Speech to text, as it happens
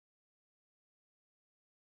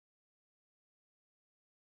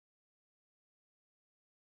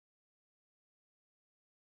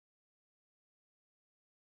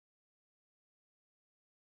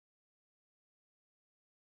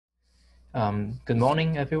Good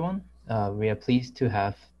morning, everyone. We are pleased to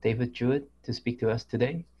have David Jewitt to speak to us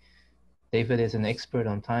today. David is an expert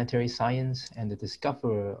on planetary science and the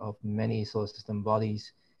discoverer of many solar system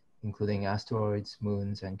bodies, including asteroids,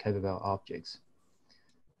 moons, and Kuiper Belt objects.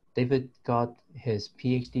 David got his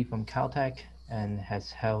PhD from Caltech and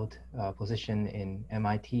has held a position in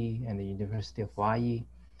MIT and the University of Hawaii.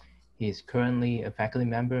 He is currently a faculty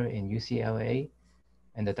member in UCLA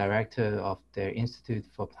and the director of their Institute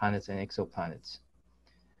for Planets and Exoplanets.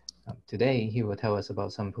 Today, he will tell us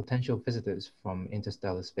about some potential visitors from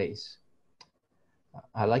interstellar space.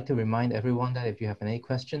 I'd like to remind everyone that if you have any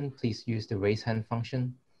question, please use the raise hand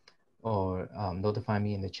function or notify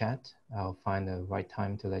me in the chat. I'll find the right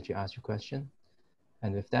time to let you ask your question.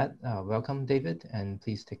 And with that, welcome, David, and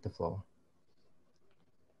please take the floor.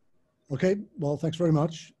 Okay, well, thanks very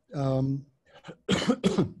much.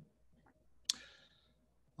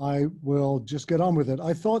 I will just get on with it.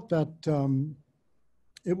 I thought that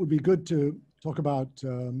it would be good to talk about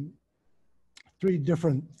three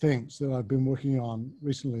different things that I've been working on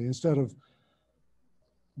recently, instead of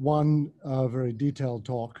one very detailed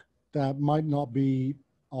talk that might not be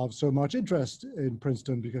of so much interest in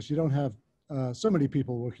Princeton because you don't have so many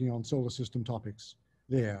people working on solar system topics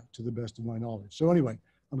there, to the best of my knowledge. So anyway,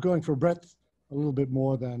 I'm going for breadth a little bit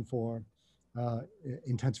more than for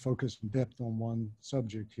intense focus and depth on one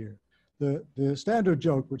subject here. The standard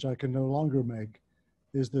joke, which I can no longer make,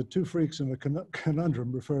 is the two freaks in a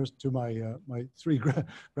conundrum refers to my my three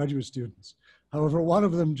graduate students. However, one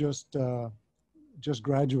of them just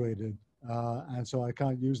graduated, and so I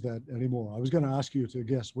can't use that anymore. I was going to ask you to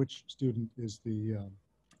guess which student is the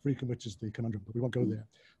freak and which is the conundrum, but we won't go there.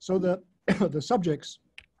 So the the subjects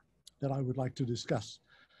that I would like to discuss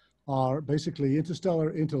are basically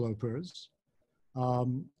interstellar interlopers,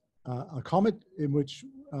 a comet in which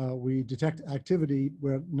we detect activity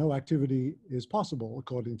where no activity is possible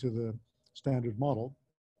according to the standard model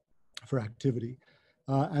for activity,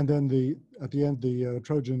 and then at the end the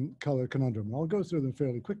Trojan color conundrum. And I'll go through them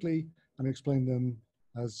fairly quickly and explain them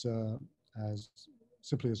as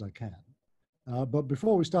simply as I can. But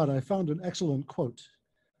before we start, I found an excellent quote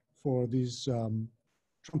for these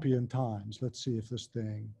Trumpian times. Let's see if this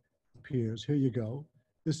thing appears. Here you go.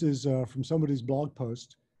 This is from somebody's blog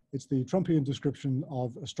post. It's the Trumpian description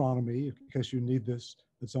of astronomy, in case you need this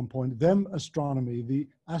at some point. Them astronomy, the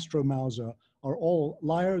astromauser, are all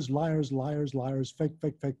liars, liars, liars, liars, fake,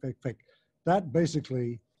 fake, fake, fake, fake. That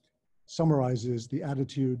basically summarizes the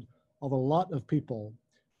attitude of a lot of people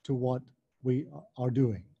to what we are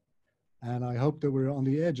doing. And I hope that we're on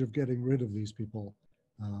the edge of getting rid of these people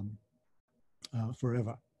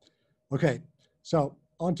forever. Okay, so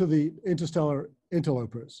onto the interstellar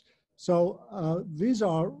interlopers. So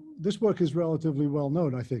this work is relatively well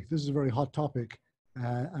known, I think. This is a very hot topic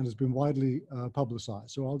and has been widely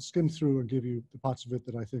publicized. So I'll skim through and give you the parts of it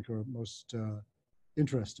that I think are most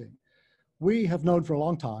interesting. We have known for a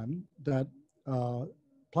long time that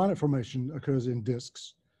planet formation occurs in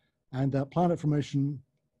disks, and that planet formation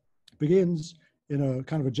begins in a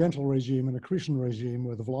kind of a gentle regime, an accretion regime,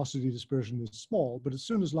 where the velocity dispersion is small, but as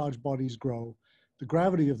soon as large bodies grow, the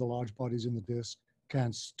gravity of the large bodies in the disk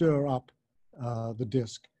can stir up the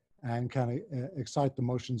disk and can excite the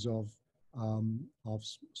motions of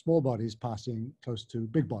small bodies passing close to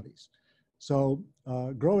big bodies. So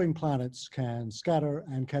growing planets can scatter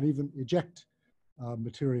and can even eject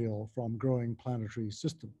material from growing planetary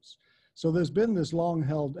systems. So there's been this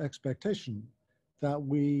long-held expectation that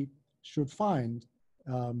we should find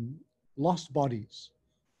lost bodies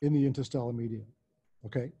in the interstellar medium,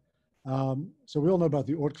 okay? So we all know about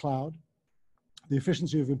the Oort cloud. The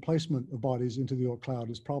efficiency of emplacement of bodies into the Oort cloud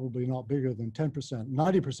is probably not bigger than 10%.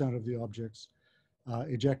 90% of the objects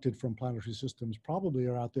ejected from planetary systems probably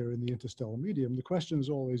are out there in the interstellar medium. The question has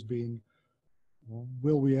always been,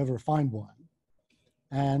 will we ever find one?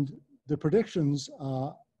 And the predictions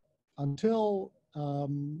until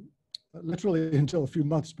literally until a few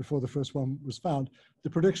months before the first one was found, the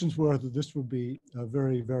predictions were that this would be a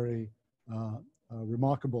very, very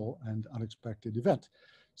remarkable and unexpected event.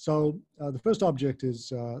 So the first object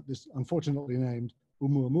is this unfortunately named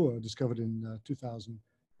Oumuamua, discovered in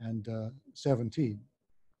 2017.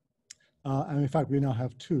 And in fact, we now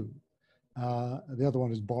have two. The other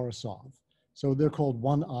one is Borisov. So they're called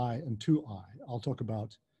 1I and 2I. I'll talk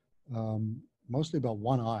about mostly about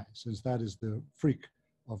 1I, since that is the freak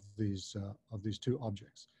of these two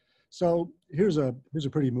objects. So here's a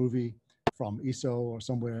pretty movie from ESO or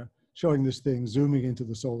somewhere showing this thing zooming into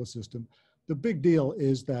the solar system. The big deal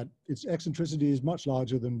is that its eccentricity is much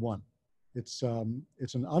larger than 1. It's an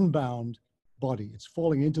unbound body. It's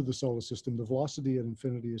falling into the solar system. The velocity at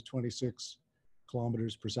infinity is 26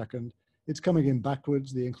 kilometers per second. It's coming in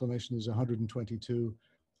backwards. The inclination is 122.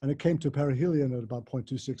 And it came to perihelion at about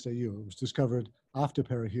 0.26 AU. It was discovered after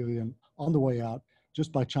perihelion on the way out,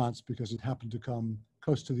 just by chance, because it happened to come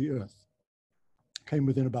close to the Earth. It came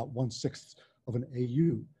within about 1/6 of an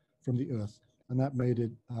AU from the Earth. And that made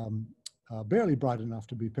it barely bright enough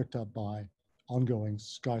to be picked up by ongoing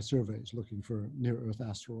sky surveys looking for near-Earth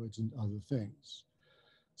asteroids and other things.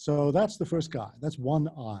 So that's the first guy. That's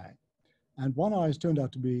 1I. And 1I has turned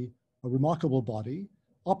out to be a remarkable body.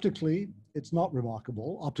 Optically, it's not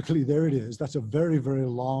remarkable. Optically, there it is. That's a very, very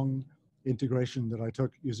long integration that I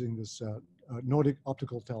took using this Nordic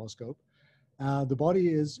optical telescope. The body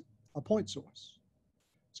is a point source.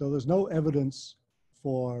 So there's no evidence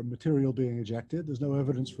for material being ejected. There's no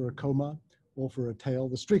evidence for a coma or for a tail.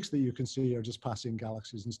 The streaks that you can see are just passing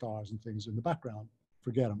galaxies and stars and things in the background.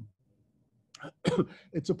 Forget them.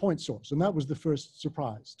 It's a point source. And that was the first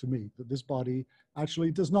surprise to me, that this body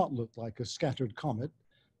actually does not look like a scattered comet.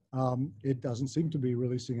 It doesn't seem to be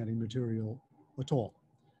releasing any material at all.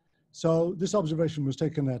 So this observation was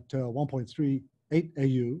taken at 1.38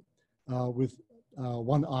 AU with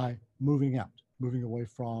 1I moving out, moving away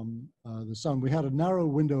from the sun. We had a narrow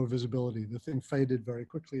window of visibility. The thing faded very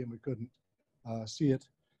quickly and we couldn't see it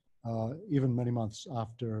even many months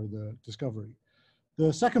after the discovery.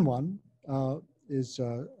 The second one is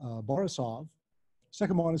Borisov.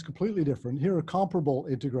 Second one is completely different. Here are comparable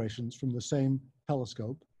integrations from the same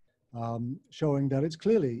telescope showing that it's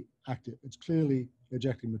clearly active. It's clearly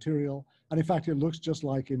ejecting material. And in fact, it looks just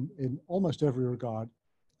like in almost every regard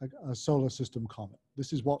a solar system comet.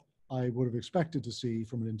 This is what I would have expected to see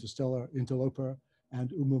from an interstellar interloper,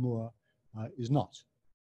 and Oumuamua is not.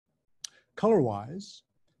 Color-wise,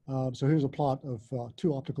 so here's a plot of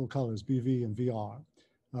two optical colors, BV and VR,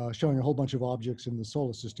 showing a whole bunch of objects in the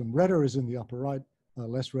solar system. Redder is in the upper right,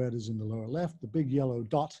 less red is in the lower left. The big yellow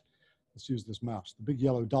dot, let's use this mouse. The big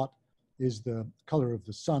yellow dot is the color of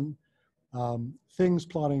the sun. Things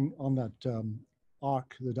plotting on that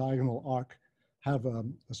arc, the diagonal arc, have a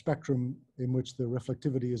spectrum in which the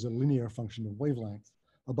reflectivity is a linear function of wavelength.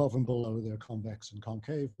 Above and below, they're convex and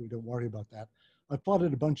concave. We don't worry about that. I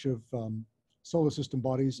plotted a bunch of solar system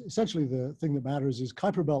bodies. Essentially, the thing that matters is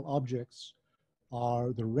Kuiper belt objects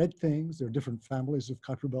are the red things. There are different families of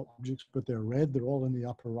Kuiper belt objects, but they're red. They're all in the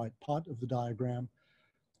upper right part of the diagram.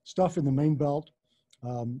 Stuff in the main belt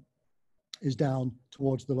is down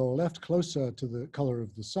towards the lower left, closer to the color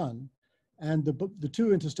of the sun. And the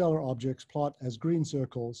two interstellar objects plot as green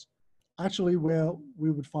circles, actually where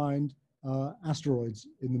we would find asteroids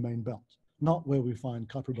in the main belt, not where we find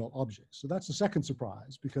Kuiper belt objects. So that's the second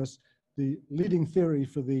surprise, because the leading theory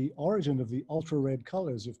for the origin of the ultra-red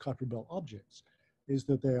colors of Kuiper belt objects is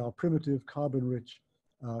that they are primitive carbon-rich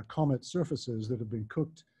comet surfaces that have been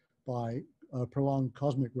cooked by prolonged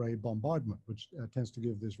cosmic ray bombardment, which tends to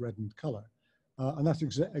give this reddened color. And that's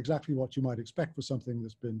exactly what you might expect for something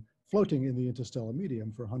that's been floating in the interstellar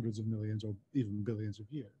medium for hundreds of millions or even billions of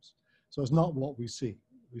years. So it's not what we see.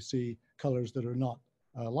 We see colors that are not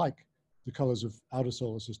like the colors of outer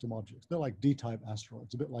solar system objects. They're like D-type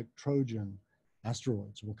asteroids, a bit like Trojan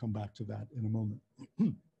asteroids. We'll come back to that in a moment.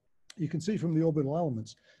 You can see from the orbital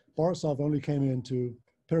elements, Borisov only came into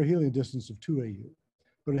perihelion distance of 2 AU,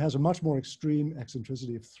 but it has a much more extreme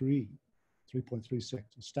eccentricity of 3.36,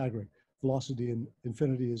 it's staggering. Velocity in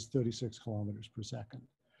infinity is 36 kilometers per second.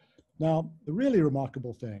 Now, the really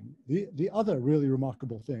remarkable thing, the other really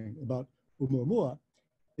remarkable thing about Oumuamua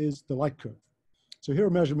is the light curve. So here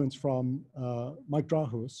are measurements from Mike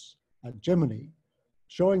Drahus at Gemini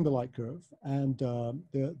showing the light curve. And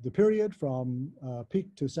the period from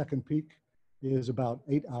peak to second peak is about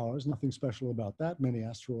 8 hours, nothing special about that. Many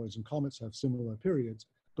asteroids and comets have similar periods,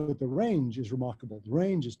 but the range is remarkable. The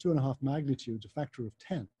range is 2.5 magnitudes, a factor of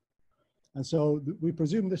 10. And so we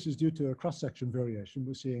presume this is due to a cross-section variation.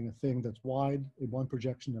 We're seeing a thing that's wide in one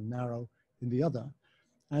projection and narrow in the other.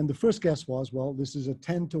 And the first guess was, well, this is a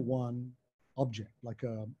 10-to-1 object, like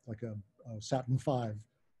a Saturn V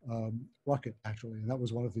rocket, actually. And that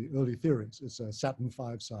was one of the early theories. It's a Saturn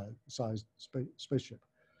V sized spaceship.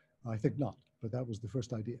 I think not, but that was the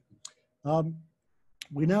first idea.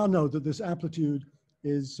 We now know that this amplitude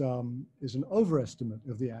is an overestimate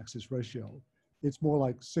of the axis ratio. It's more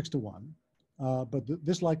like 6-to-1. But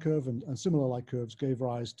this light curve and similar light curves gave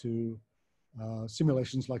rise to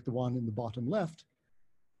simulations like the one in the bottom left,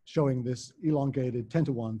 showing this elongated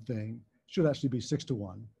 10-to-1 thing should actually be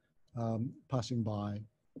 6-to-1 passing by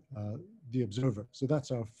the observer. So that's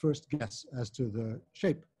our first guess as to the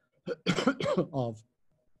shape of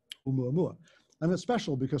Oumuamua. And it's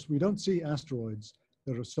special because we don't see asteroids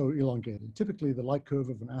that are so elongated. Typically, the light curve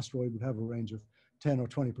of an asteroid would have a range of 10 or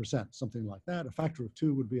 20%, something like that. A factor of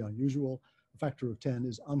 2 would be unusual. A factor of 10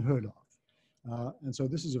 is unheard of. And so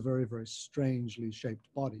this is a very, very strangely shaped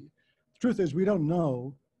body. The truth is, we don't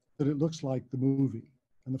know that it looks like the movie.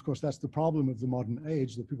 And of course, that's the problem of the modern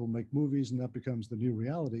age, that people make movies and that becomes the new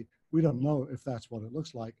reality. We don't know if that's what it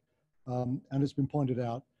looks like. And it's been pointed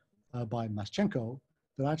out by Maschenko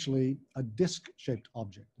that actually a disc-shaped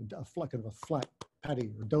object, kind of a flat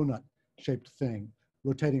patty or donut-shaped thing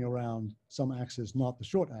rotating around some axis, not the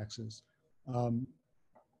short axis,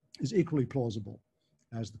 is equally plausible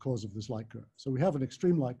as the cause of this light curve. So we have an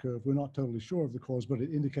extreme light curve. We're not totally sure of the cause, but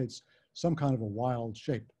it indicates some kind of a wild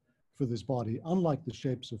shape for this body, unlike the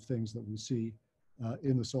shapes of things that we see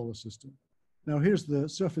in the solar system. Now here's the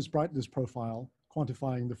surface brightness profile,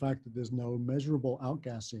 quantifying the fact that there's no measurable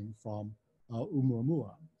outgassing from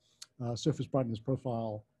Oumuamua. Surface brightness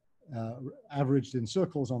profile averaged in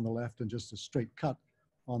circles on the left and just a straight cut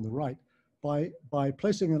on the right. By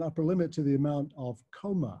placing an upper limit to the amount of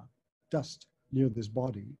coma dust near this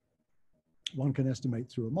body, one can estimate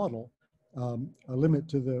through a model a limit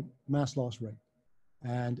to the mass loss rate.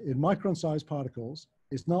 And in micron-sized particles,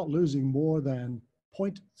 it's not losing more than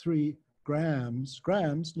 0.3 grams,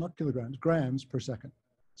 not kilograms, grams per second.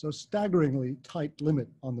 So staggeringly tight limit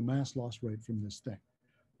on the mass loss rate from this thing,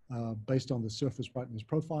 based on the surface brightness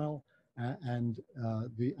profile and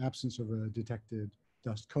the absence of a detected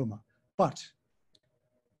dust coma. But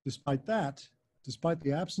despite that, despite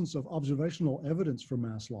the absence of observational evidence for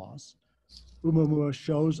mass loss, Oumuamua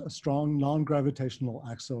shows a strong non-gravitational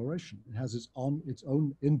acceleration. It has its own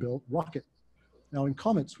inbuilt rocket. Now in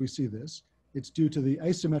comets, we see this. It's due to the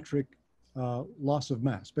asymmetric loss of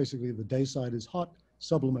mass. Basically, the day side is hot,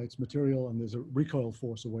 sublimates material, and there's a recoil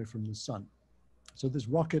force away from the sun. So this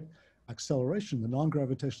rocket acceleration, the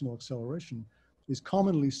non-gravitational acceleration, is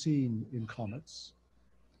commonly seen in comets,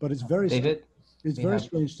 but it's very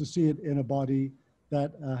strange to see it in a body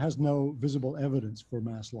that has no visible evidence for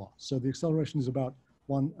mass loss. So the acceleration is about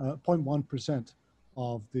 0.1%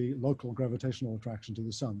 of the local gravitational attraction to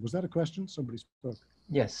the sun. Was that a question? Somebody spoke.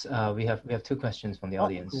 Yes, we have two questions from the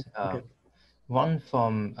audience. Cool. Okay. One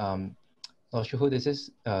from, not sure who this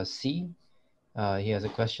is, C. He has a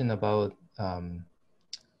question about,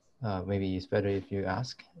 maybe it's better if you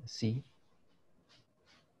ask, C.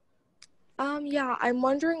 Yeah, I'm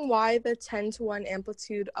wondering why the 10-to-1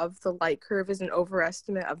 amplitude of the light curve is an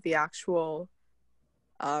overestimate of the actual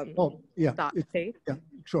phase. Yeah,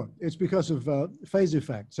 sure. It's because of phase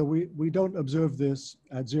effect. So we don't observe this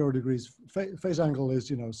at 0 degrees. Phase angle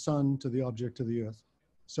is, sun to the object to the Earth.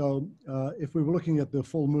 So if we were looking at the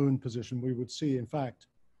full moon position, we would see, in fact,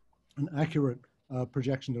 an accurate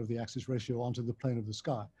projection of the axis ratio onto the plane of the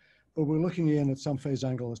sky. But we're looking in at some phase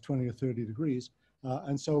angle as 20 or 30 degrees.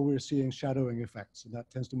 And so we're seeing shadowing effects, and that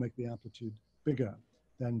tends to make the amplitude bigger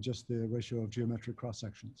than just the ratio of geometric cross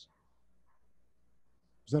sections.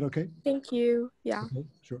 Is that okay? Thank you. Yeah. Okay,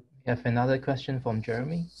 sure. We have another question from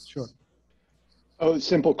Jeremy. Sure. Oh,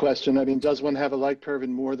 simple question. I mean, does one have a light curve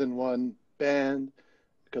in more than one band?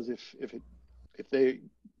 Because if they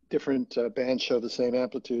different bands show the same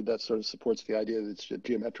amplitude, that sort of supports the idea that it's a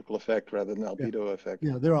geometrical effect rather than albedo effect.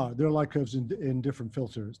 Yeah, there are light curves in different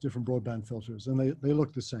filters, different broadband filters, and they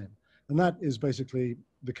look the same. And that is basically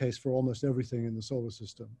the case for almost everything in the solar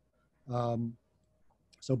system.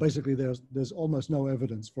 So basically there's almost no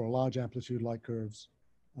evidence for large amplitude light curves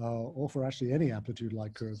or for actually any amplitude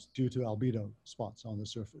light curves due to albedo spots on the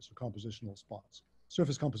surface or compositional spots.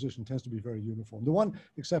 Surface composition tends to be very uniform. The one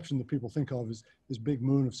exception that people think of is this big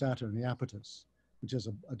moon of Saturn, the Iapetus, which has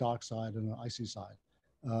a dark side and an icy side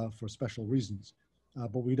for special reasons.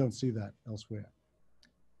 But we don't see that elsewhere.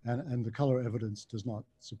 And the color evidence does not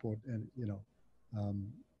support any,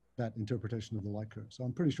 that interpretation of the light curve. So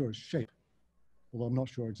I'm pretty sure it's shape, although I'm not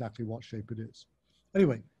sure exactly what shape it is.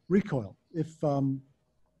 Anyway, recoil. If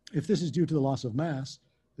this is due to the loss of mass,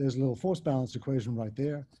 there's a little force balance equation right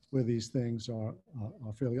there where these things are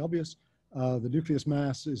fairly obvious. The nucleus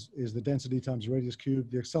mass is the density times radius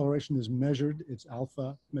cubed. The acceleration is measured. It's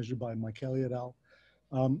alpha, measured by Micheli et al.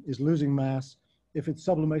 Is losing mass. If it's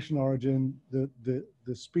sublimation origin,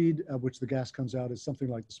 the speed at which the gas comes out is something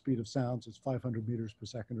like the speed of sound. So it's 500 meters per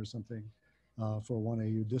second or something for a 1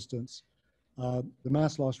 AU distance. The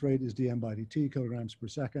mass loss rate is dm by dt, kilograms per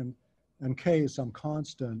second. And K is some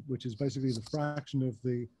constant, which is basically the fraction of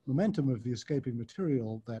the momentum of the escaping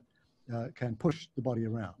material that can push the body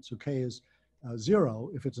around. So K is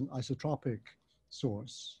 0 if it's an isotropic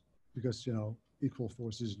source, because equal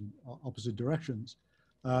forces in opposite directions.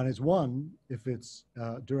 And it's 1 if it's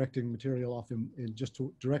directing material off in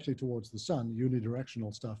directly towards the sun,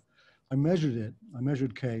 unidirectional stuff. I measured it. I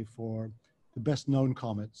measured K for the best known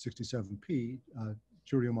comet, 67P,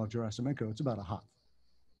 Churyumov-Gerasimenko. It's about a half.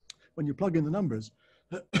 When you plug in the numbers,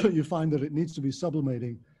 you find that it needs to be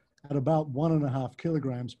sublimating at about 1.5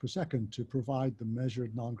 kilograms per second to provide the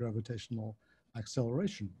measured non-gravitational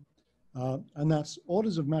acceleration. And that's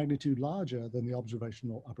orders of magnitude larger than the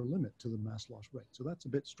observational upper limit to the mass loss rate. So that's a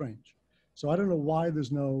bit strange. So I don't know why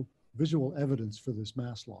there's no visual evidence for this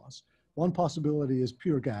mass loss. One possibility is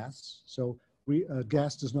pure gas. So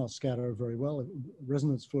gas does not scatter very well.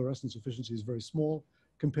 Resonance fluorescence efficiency is very small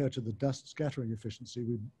compared to the dust scattering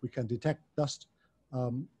efficiency. We can detect dust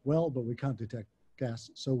well, but we can't detect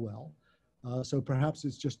gas so well. So perhaps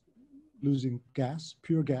it's just losing gas,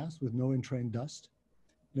 pure gas with no entrained dust.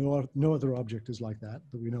 No other object is like that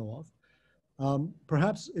we know of.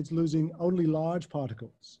 Perhaps it's losing only large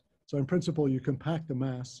particles. So in principle, you compact the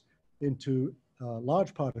mass into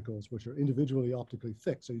large particles, which are individually optically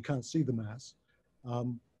thick, so you can't see the mass.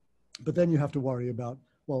 But then you have to worry about,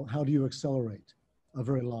 well, how do you accelerate a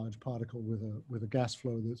very large particle with a gas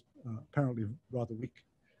flow that's apparently rather weak?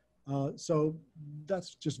 So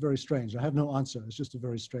that's just very strange. I have no answer. It's just a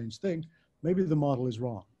very strange thing. Maybe the model is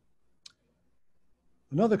wrong.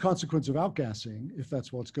 Another consequence of outgassing, if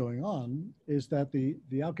that's what's going on, is that the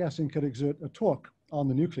outgassing can exert a torque on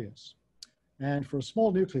the nucleus. And for a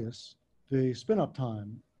small nucleus, the spin-up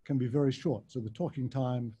time can be very short. So the torquing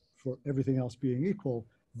time, for everything else being equal,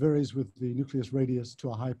 varies with the nucleus radius to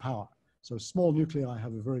a high power. So small nuclei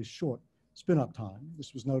have a very short spin-up time.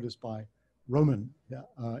 This was noticed by Roman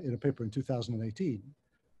in a paper in 2018.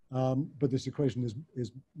 But this equation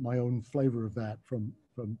is my own flavor of that from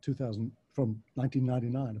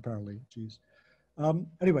 1999, apparently, geez.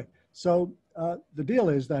 Anyway, so the deal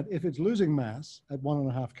is that if it's losing mass at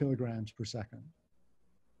 1.5 kilograms per second,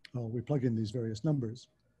 we plug in these various numbers.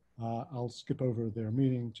 I'll skip over their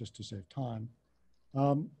meaning just to save time.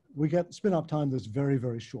 We get spin-up time that's very,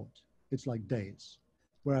 very short. It's like days,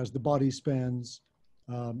 whereas the body spends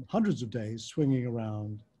hundreds of days swinging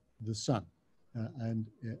around the sun and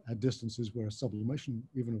at distances where sublimation,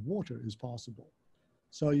 even of water, is possible.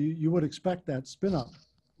 So you would expect that spin-up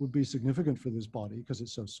would be significant for this body because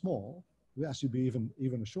it's so small. It has to be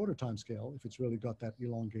even a shorter time scale if it's really got that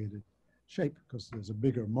elongated shape, because there's a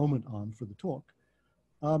bigger moment on for the torque.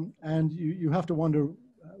 And you have to wonder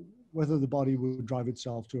whether the body would drive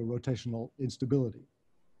itself to a rotational instability.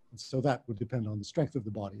 And so that would depend on the strength of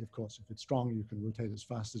the body, of course. If it's strong, you can rotate as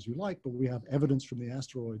fast as you like, but we have evidence from the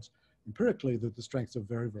asteroids empirically that the strengths are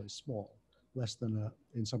very, very small, less than,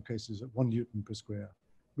 in some cases, 1 Newton per square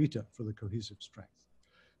meter for the cohesive strength.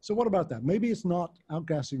 So what about that? Maybe it's not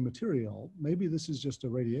outgassing material. Maybe this is just a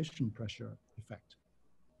radiation pressure effect.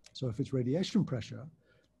 So if it's radiation pressure,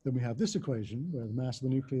 then we have this equation where the mass of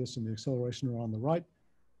the nucleus and the acceleration are on the right.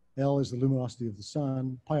 L is the luminosity of the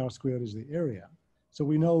sun, pi r squared is the area. So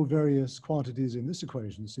we know various quantities in this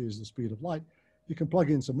equation. C is the speed of light. You can plug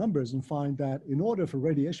in some numbers and find that in order for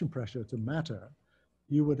radiation pressure to matter,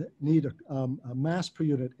 you would need a mass per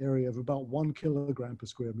unit area of about 1 kilogram per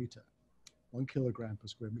square meter. 1 kilogram per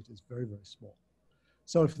square meter is very, very small.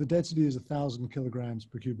 So if the density is 1,000 kilograms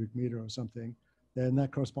per cubic meter or something, then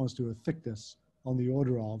that corresponds to a thickness on the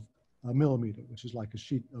order of a millimeter, which is like a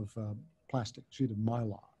sheet of plastic, sheet of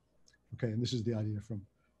mylar. Okay, and this is the idea from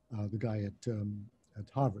the guy at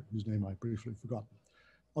Harvard, whose name I briefly forgot.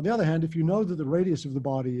 On the other hand, if you know that the radius of the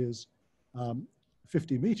body is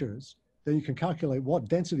 50 meters, then you can calculate what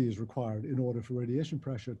density is required in order for radiation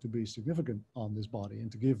pressure to be significant on this body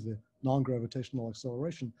and to give the non-gravitational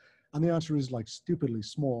acceleration. And the answer is like stupidly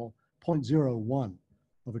small, 0.01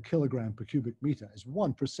 of a kilogram per cubic meter is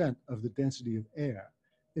 1% of the density of air.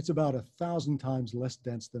 It's about 1,000 times less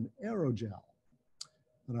dense than aerogel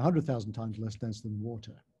and 100,000 times less dense than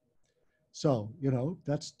water. So, you know,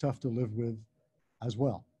 that's tough to live with as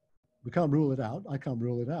well. We can't rule it out. I can't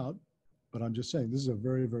rule it out, but I'm just saying this is a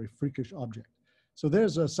very, very freakish object. So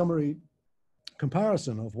there's a summary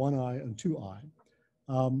comparison of 1I and 2I.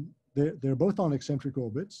 They're both on eccentric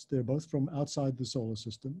orbits. They're both from outside the solar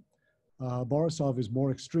system. Borisov is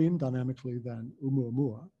more extreme dynamically than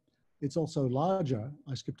Oumuamua. It's also larger.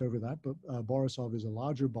 I skipped over that, but Borisov is a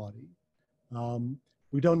larger body.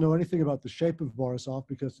 We don't know anything about the shape of Borisov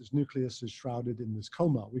because its nucleus is shrouded in this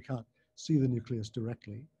coma. We can't see the nucleus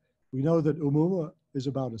directly. We know that Oumuamua is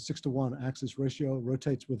about a 6-to-1 axis ratio,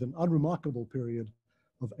 rotates with an unremarkable period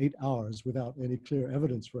of 8 hours without any clear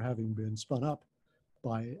evidence for having been spun up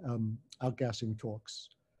by outgassing torques.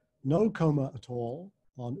 No coma at all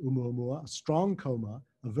on Oumuamua, a strong coma,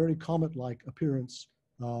 a very comet-like appearance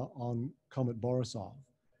on comet Borisov.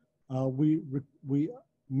 We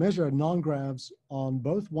measure non-gravs on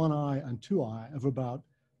both 1i and 2i of about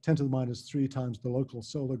 10 to the minus 3 times the local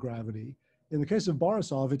solar gravity. In the case of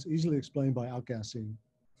Borisov, it's easily explained by outgassing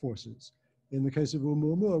forces. In the case of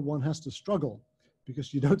Oumuamua, one has to struggle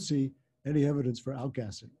because you don't see any evidence for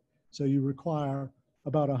outgassing. So you require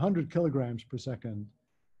about 100 kilograms per second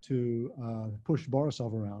to push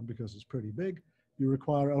Borisov around because it's pretty big. You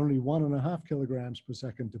require only 1.5 kilograms per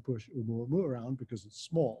second to push Oumuamua around because it's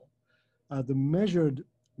small. The measured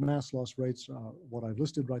mass loss rates are what I've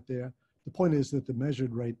listed right there. The point is that the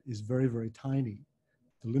measured rate is very, very tiny.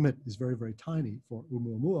 The limit is very, very tiny for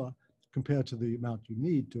Oumuamua compared to the amount you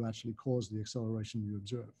need to actually cause the acceleration you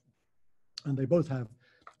observe. And they both have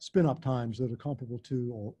spin-up times that are comparable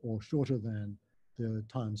to or shorter than the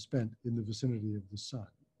time spent in the vicinity of the sun.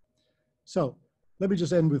 So let me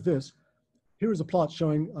just end with this. Here is a plot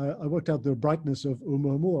showing, I worked out the brightness of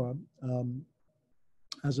Oumuamua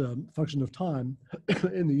as a function of time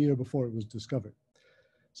in the year before it was discovered.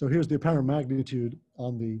 So here's the apparent magnitude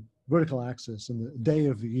on the vertical axis and the day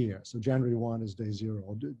of the year. So January 1 is day 0,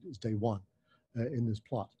 or is day 1 in this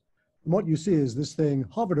plot. And what you see is this thing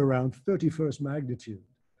hovered around 31st magnitude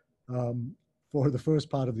for the first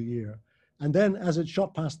part of the year. And then as it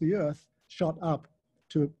shot past the Earth, shot up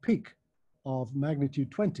to a peak of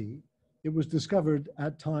magnitude 20, it was discovered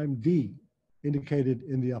at time D, indicated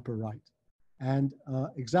in the upper right, and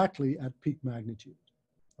exactly at peak magnitude,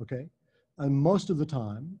 okay? And most of the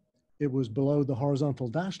time, it was below the horizontal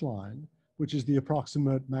dash line, which is the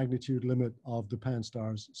approximate magnitude limit of the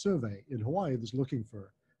Pan-STARRS survey in Hawaii that's looking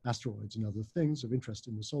for asteroids and other things of interest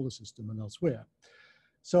in the solar system and elsewhere.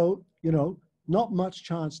 So, you know, not much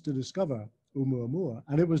chance to discover Oumuamua,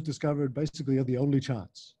 and it was discovered basically at the only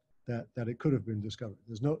chance that it could have been discovered.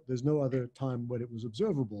 There's no other time when it was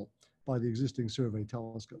observable by the existing survey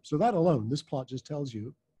telescope. So that alone, this plot just tells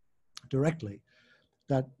you directly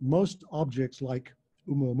that most objects like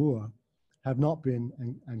Oumuamua have not been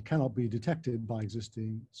and cannot be detected by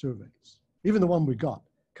existing surveys. Even the one we got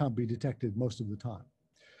can't be detected most of the time.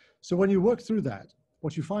 So when you work through that,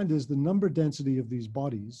 what you find is the number density of these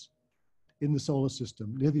bodies in the solar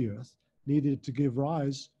system near the Earth needed to give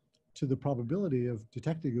rise to the probability of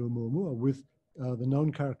detecting Oumuamua with the known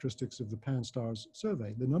characteristics of the Pan-STARRS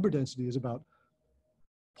survey. The number density is about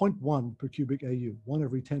 0.1 per cubic AU, 1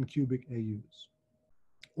 every 10 cubic AUs.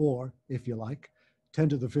 Or, if you like, 10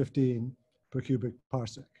 to the 15 per cubic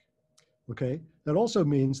parsec, okay? That also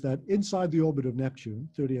means that inside the orbit of Neptune,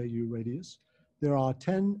 30 AU radius, there are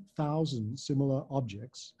 10,000 similar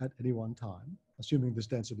objects at any one time, assuming this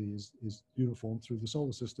density is uniform through the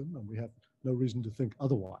solar system, and we have no reason to think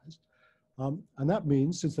otherwise. And that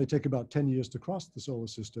means, since they take about 10 years to cross the solar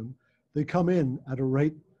system, they come in at a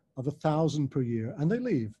rate of 1,000 per year, and they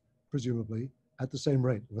leave, presumably, at the same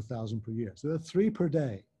rate of 1,000 per year. So there are 3 per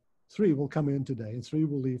day. 3 will come in today, and 3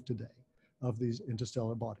 will leave today of these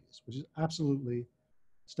interstellar bodies, which is absolutely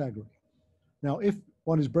staggering. Now, if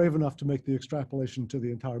one is brave enough to make the extrapolation to the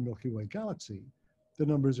entire Milky Way galaxy, the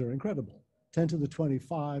numbers are incredible. 10 to the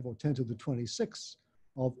 25 or 10 to the 26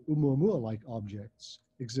 of Oumuamua-like objects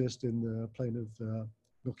exist in the plane of the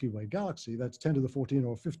Milky Way galaxy. That's 10 to the 14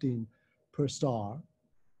 or 15 per star,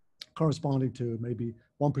 corresponding to maybe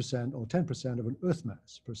 1% or 10% of an Earth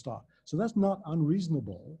mass per star. So that's not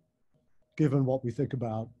unreasonable, given what we think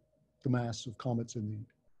about the mass of comets in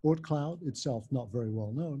the Oort cloud itself, not very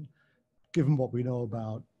well known. Given what we know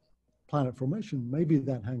about planet formation, maybe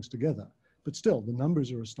that hangs together. But still, the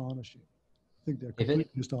numbers are astonishing. I think they're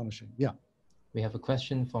completely astonishing. Yeah. We have a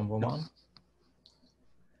question from Roman.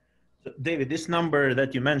 So, David, this number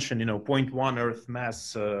that you mentioned, 0.1 Earth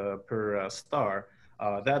mass per star,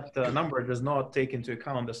 that number does not take into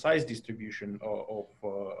account the size distribution of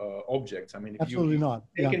objects. I mean, if absolutely you not.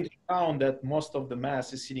 Take into account that most of the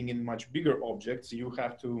mass is sitting in much bigger objects, you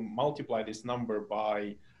have to multiply this number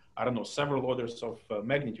by, I don't know, several orders of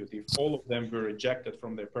magnitude. If all of them were ejected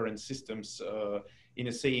from their parent systems in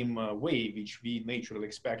the same way, which we naturally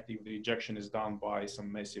expect if the ejection is done by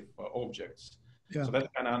some massive objects. Yeah. So that's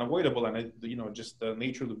kind of unavoidable, and it, just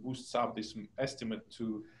naturally boosts up this estimate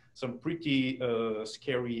to some pretty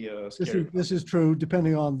scary. This is true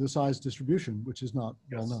depending on the size distribution, which is not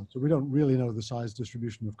well known. So we don't really know the size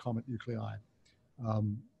distribution of comet nuclei.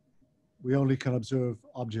 We only can observe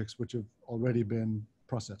objects which have already been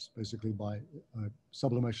processed, basically by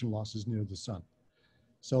sublimation losses near the sun.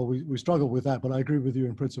 So we struggle with that, but I agree with you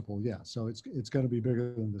in principle. Yeah, so it's going to be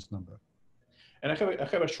bigger than this number. And I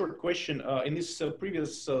have a short question. In this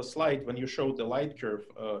previous slide, when you showed the light curve,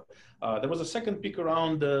 there was a second peak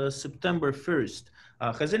around September 1st.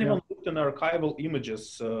 Has anyone looked put an archival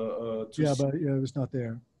images to yeah, see. but yeah, it's not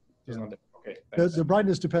there. It's Yeah. not there. Okay, thanks. The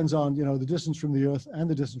brightness depends on, you know, the distance from the Earth and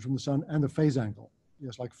the distance from the sun and the phase angle.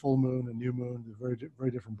 Yes, like full moon and new moon, they're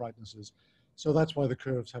very different brightnesses. So that's why the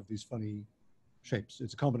curves have these funny shapes.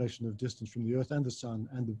 It's a combination of distance from the Earth and the sun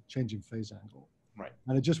and the changing phase angle. Right.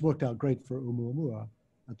 And it just worked out great for Oumuamua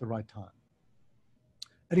at the right time.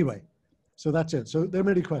 Anyway, so that's it. So there are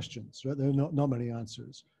many questions, right? There are not many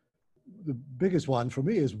answers. The biggest one for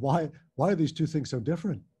me is why are these two things so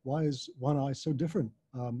different? Why is one eye so different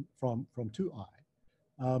from two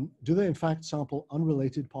eye? Do they in fact sample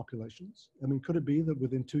unrelated populations? I mean, could it be that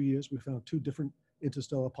within 2 years we found two different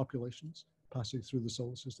interstellar populations passing through the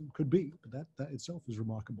solar system? Could be, but that itself is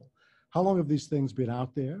remarkable. How long have these things been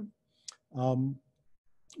out there?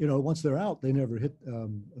 You know, once they're out, they never hit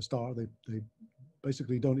a star. They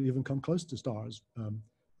basically don't even come close to stars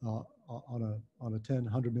on a 10,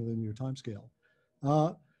 100 million year time scale.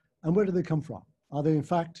 And where do they come from? Are they in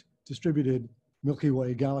fact distributed Milky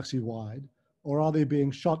Way galaxy wide, or are they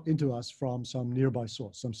being shot into us from some nearby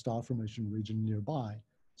source, some star formation region nearby,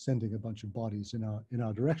 sending a bunch of bodies in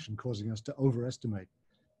our direction, causing us to overestimate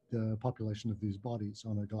the population of these bodies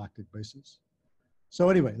on a galactic basis? So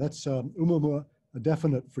anyway, that's Oumuamua, a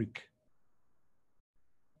definite freak.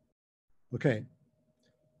 Okay,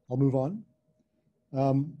 I'll move on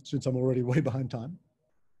since I'm already way behind time.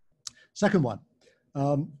 Second one,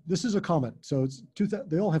 this is a comet. So it's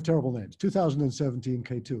they all have terrible names. 2017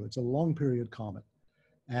 K2. It's a long period comet.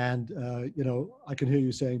 And, you know, I can hear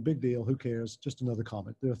you saying, big deal, who cares? Just another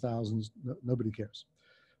comet. There are thousands, nobody cares.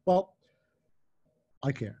 Well,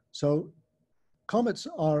 I care. So comets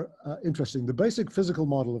are interesting. The basic physical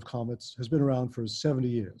model of comets has been around for 70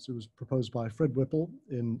 years. It was proposed by Fred Whipple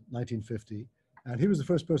in 1950. And he was the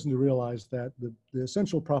first person to realize that the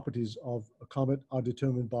essential properties of a comet are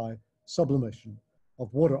determined by sublimation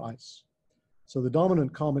of water ice. So the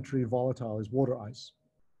dominant cometary volatile is water ice.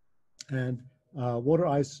 And water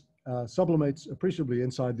ice sublimates appreciably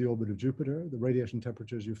inside the orbit of Jupiter. The radiation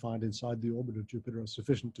temperatures you find inside the orbit of Jupiter are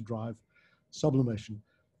sufficient to drive sublimation.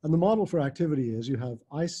 And the model for activity is you have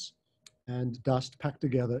ice and dust packed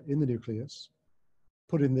together in the nucleus,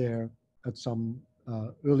 put in there at some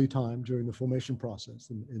early time during the formation process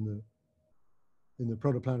in the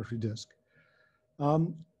protoplanetary disk.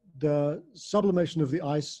 The sublimation of the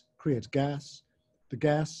ice creates gas. The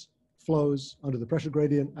gas flows under the pressure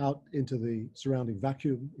gradient out into the surrounding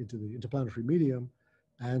vacuum, into the interplanetary medium.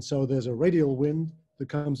 And so there's a radial wind that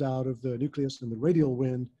comes out of the nucleus, and the radial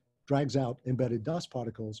wind drags out embedded dust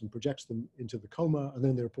particles and projects them into the coma, and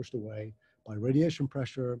then they're pushed away by radiation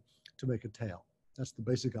pressure to make a tail. That's the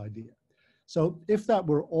basic idea. So if that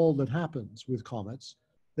were all that happens with comets,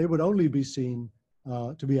 they would only be seen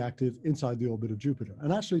to be active inside the orbit of Jupiter.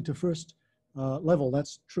 And actually to first level,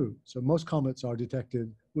 that's true. So most comets are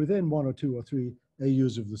detected within 1 or 2 or 3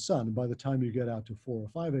 AUs of the sun. And by the time you get out to 4 or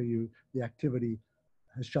 5 AU, the activity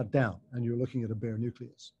has shut down and you're looking at a bare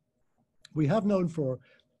nucleus. We have known for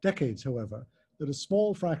decades, however, that a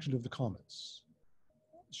small fraction of the comets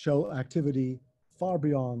show activity far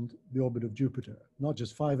beyond the orbit of Jupiter, not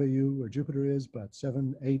just 5 AU where Jupiter is, but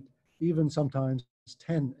 7, 8, even sometimes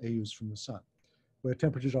 10 AUs from the sun, where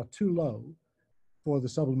temperatures are too low for the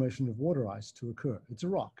sublimation of water ice to occur. It's a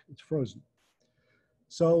rock, it's frozen.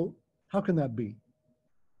 So how can that be?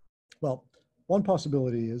 Well, one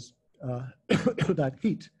possibility is that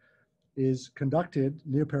heat is conducted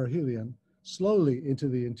near perihelion slowly into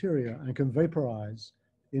the interior and can vaporize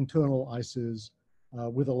internal ices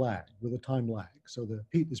with a lag, with a time lag. So the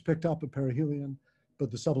heat is picked up at perihelion,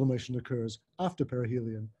 but the sublimation occurs after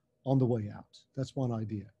perihelion on the way out. That's one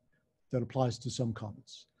idea that applies to some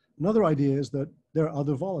comets. Another idea is that there are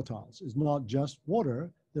other volatiles. It's not just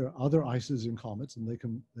water. There are other ices in comets, and they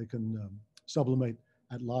can sublimate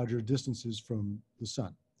at larger distances from the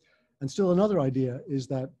sun. And still another idea is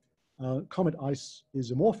that comet ice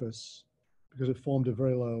is amorphous because it formed at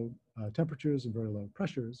very low temperatures and very low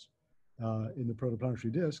pressures in the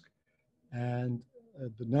protoplanetary disk. And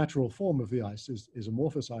the natural form of the ice is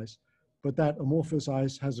amorphous ice, but that amorphous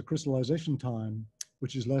ice has a crystallization time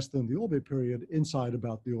which is less than the orbit period inside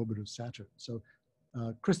about the orbit of Saturn. So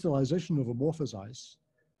crystallization of amorphous ice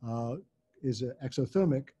is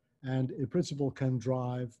exothermic and in principle can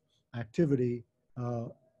drive activity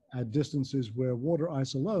at distances where water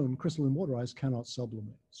ice alone, crystalline water ice, cannot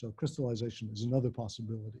sublimate. So crystallization is another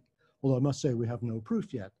possibility. Although I must say we have no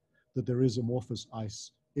proof yet that there is amorphous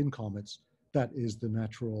ice in comets. That is the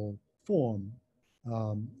natural form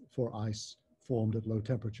for ice formed at low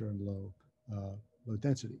temperature and low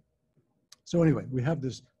density. So anyway, we have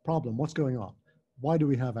this problem. What's going on? Why do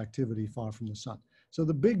we have activity far from the sun? So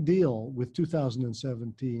the big deal with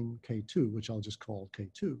 2017 K2, which I'll just call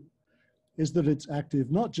K2, is that it's active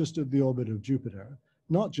not just at the orbit of Jupiter,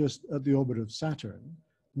 not just at the orbit of Saturn,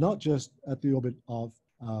 not just at the orbit of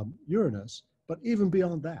Uranus, but even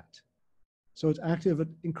beyond that. So it's active at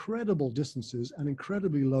incredible distances and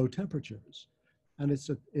incredibly low temperatures. And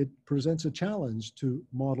it presents a challenge to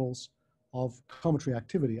models of cometary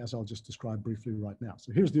activity, as I'll just describe briefly right now.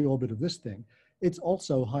 So here's the orbit of this thing. It's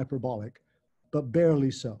also hyperbolic, but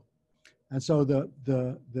barely so. And so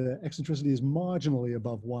the eccentricity is marginally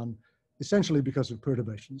above 1, essentially because of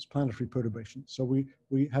perturbations, planetary perturbations. So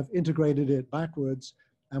we have integrated it backwards,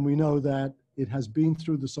 and we know that it has been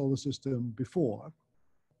through the solar system before,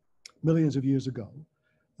 millions of years ago.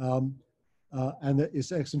 And that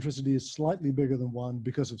its eccentricity is slightly bigger than 1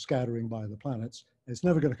 because of scattering by the planets. It's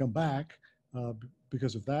never going to come back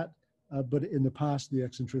because of that. But in the past, the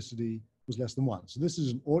eccentricity was less than 1. So this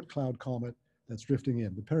is an Oort cloud comet that's drifting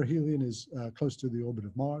in. The perihelion is close to the orbit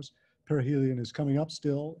of Mars. Perihelion is coming up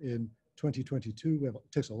still in 2022. It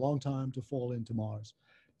takes a long time to fall into Mars.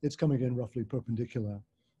 It's coming in roughly perpendicular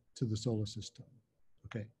to the solar system.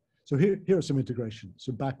 Okay, so here are some integrations,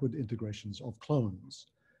 some backward integrations of clones.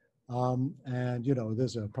 And you know,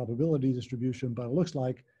 there's a probability distribution, but it looks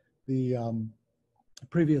like the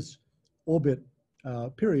previous orbit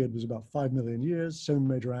period was about 5 million years,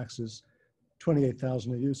 semi-major axis,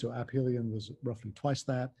 28,000 AU, so aphelion was roughly twice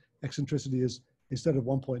that. Eccentricity is, instead of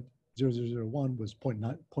 1.0001, was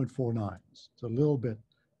 0.49, so a little bit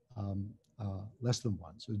less than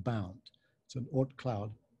 1, so it's bound. It's an Oort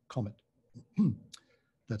cloud comet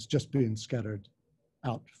that's just been scattered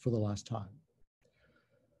out for the last time.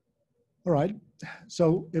 All right,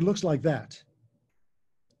 so it looks like that.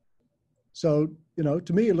 So, you know,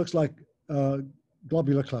 to me, it looks like a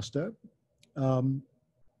globular cluster.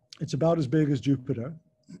 It's about as big as Jupiter.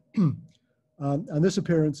 And this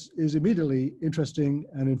appearance is immediately interesting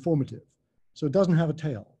and informative. So it doesn't have a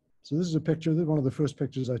tail. So this is a picture, this is one of the first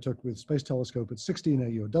pictures I took with Space Telescope at 16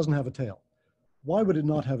 AU. It doesn't have a tail. Why would it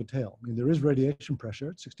not have a tail? I mean, there is radiation pressure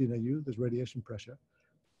at 16 AU, there's radiation pressure.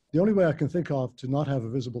 The only way I can think of to not have a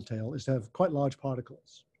visible tail is to have quite large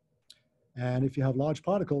particles. And if you have large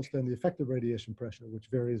particles, then the effective radiation pressure, which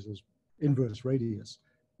varies as inverse radius,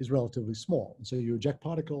 is relatively small. And so you eject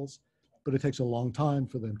particles, but it takes a long time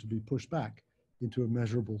for them to be pushed back into a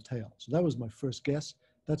measurable tail. So that was my first guess.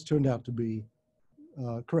 That's turned out to be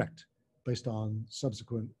correct based on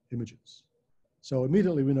subsequent images. So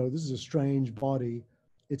immediately we know this is a strange body.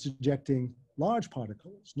 It's ejecting large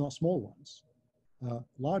particles, not small ones.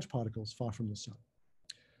 Large particles far from the sun.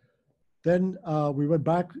 Then we went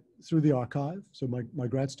back through the archive. So my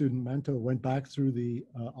grad student Manto went back through the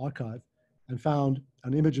archive and found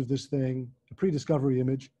an image of this thing, a pre-discovery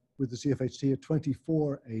image with the CFHT at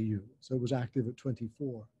 24 AU. So it was active at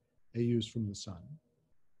 24 AUs from the sun,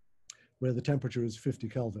 where the temperature is 50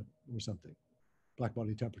 Kelvin or something, black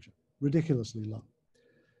body temperature, ridiculously low.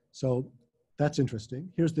 So that's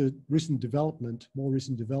interesting. Here's the recent development, more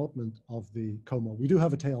recent development of the coma. We do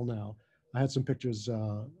have a tail now. I had some pictures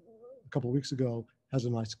a couple of weeks ago, has a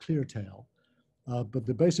nice clear tail. But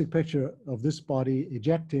the basic picture of this body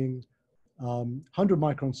ejecting 100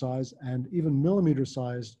 micron size and even millimeter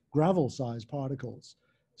sized, gravel sized particles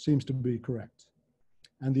seems to be correct.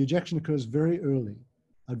 And the ejection occurs very early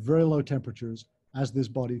at very low temperatures as this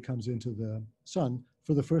body comes into the sun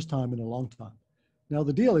for the first time in a long time. Now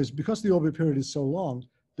the deal is, because the orbit period is so long,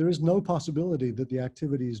 there is no possibility that the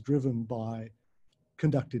activity is driven by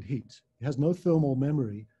conducted heat. It has no thermal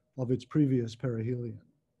memory of its previous perihelion.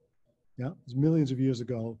 Yeah, it's millions of years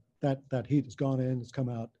ago, that heat has gone in, it's come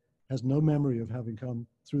out, has no memory of having come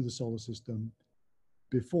through the solar system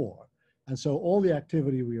before. And so all the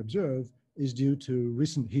activity we observe is due to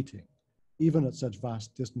recent heating, even at such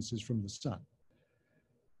vast distances from the sun.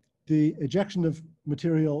 The ejection of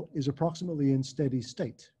material is approximately in steady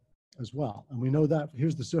state as well. And we know that.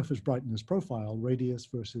 Here's the surface brightness profile, radius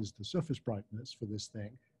versus the surface brightness for this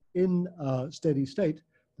thing. In steady state,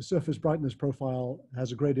 the surface brightness profile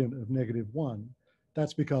has a gradient of -1.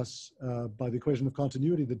 That's because by the equation of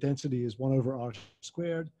continuity, the density is 1 over r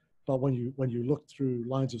squared. But when you look through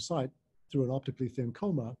lines of sight through an optically thin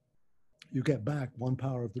coma, you get back 1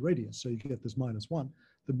 power of the radius. So you get this -1.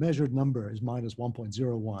 The measured number is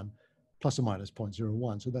 -1.01 plus or minus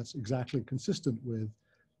 0.01. So that's exactly consistent with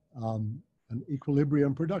an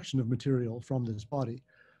equilibrium production of material from this body.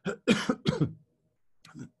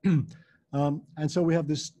 And so we have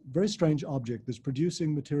this very strange object that's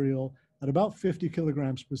producing material at about 50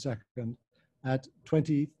 kilograms per second at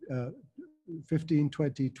 15,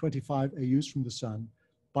 20, 25 AUs from the sun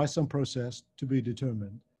by some process to be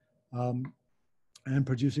determined. and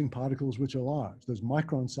producing particles which are large. Those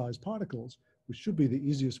micron-sized particles, which should be the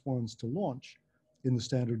easiest ones to launch in the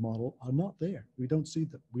standard model, are not there. We don't see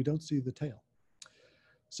them. We don't see the tail.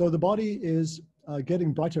 So the body is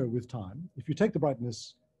getting brighter with time. If you take the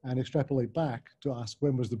brightness and extrapolate back to ask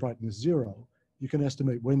when was the brightness 0, you can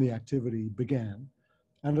estimate when the activity began.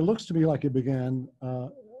 And it looks to me like it began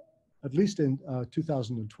at least in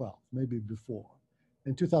 2012, maybe before.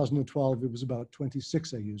 In 2012, it was about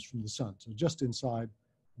 26 AUs from the sun, so just inside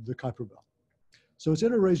the Kuiper belt. So it's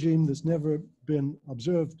in a regime that's never been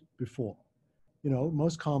observed before. You know,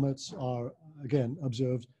 most comets are, again,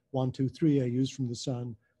 observed 1, 2, 3 AUs from the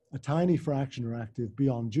sun. A tiny fraction are active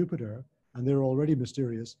beyond Jupiter, and they're already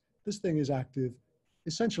mysterious. This thing is active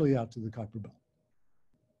essentially out to the Kuiper belt.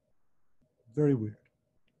 Very weird.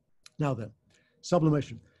 Now then,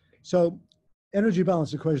 sublimation. So energy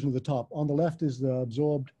balance equation at the top. On the left is the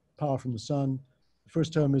absorbed power from the sun. The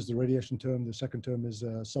first term is the radiation term. The second term is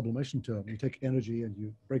a sublimation term. You take energy and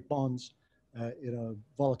you break bonds in a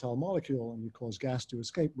volatile molecule and you cause gas to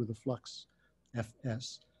escape with a flux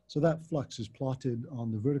Fs. So that flux is plotted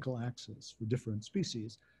on the vertical axis for different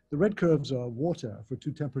species. The red curves are water for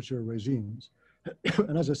 2 temperature regimes.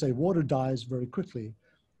 And as I say, water dies very quickly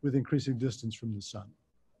with increasing distance from the sun.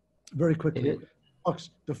 Very quickly.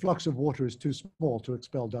 The flux of water is too small to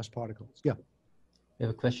expel dust particles. Yeah. We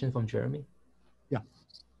have a question from Jeremy. Yeah.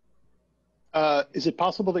 Is it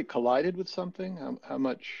possible they collided with something? How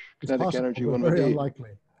much kinetic possible, energy but one would very need?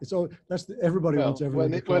 unlikely. It's all, everybody wants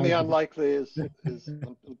everything to when the collide. unlikely is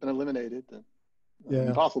been eliminated, then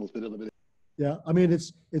impossible has been eliminated. Yeah, I mean,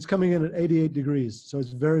 it's coming in at 88 degrees, so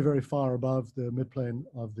it's very, very far above the midplane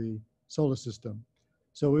of the solar system.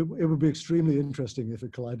 So it would be extremely interesting if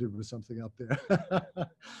it collided with something up there.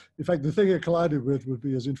 In fact, the thing it collided with would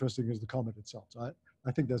be as interesting as the comet itself. So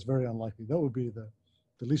I think that's very unlikely. That would be the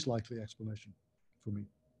least likely explanation for me.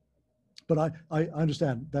 But I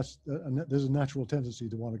understand there's a natural tendency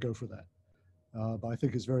to want to go for that. But I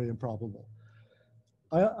think it's very improbable.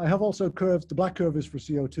 I have also curves. The black curve is for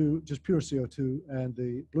CO2, just pure CO2, and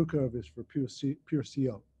the blue curve is for pure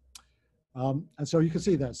CO. And so you can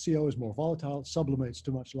see that CO is more volatile, sublimates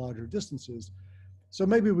to much larger distances. So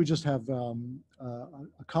maybe we just have a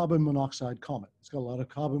carbon monoxide comet. It's got a lot of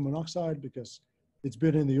carbon monoxide because it's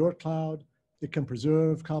been in the Oort cloud. It can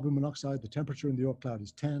preserve carbon monoxide. The temperature in the Oort cloud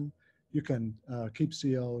is 10. You can keep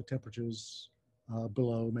CO temperatures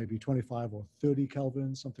below maybe 25 or 30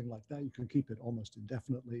 Kelvin, something like that. You can keep it almost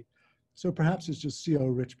indefinitely. So perhaps it's just CO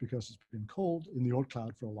rich because it's been cold in the Oort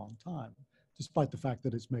cloud for a long time, despite the fact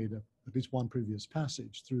that it's made at least one previous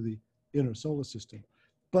passage through the inner solar system.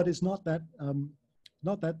 But it's not that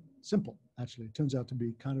simple, actually. It turns out to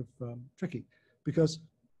be kind of tricky because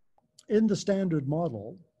in the standard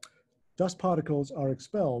model, dust particles are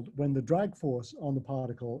expelled when the drag force on the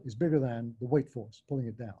particle is bigger than the weight force pulling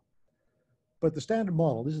it down. But the standard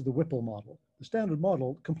model, this is the Whipple model, the standard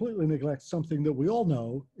model completely neglects something that we all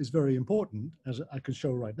know is very important, as I can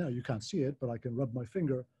show right now. You can't see it, but I can rub my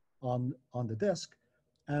finger on the desk,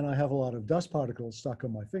 and I have a lot of dust particles stuck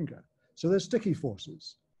on my finger. So there's sticky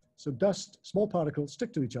forces. So small particles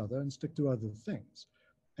stick to each other and stick to other things.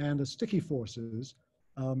 And the sticky forces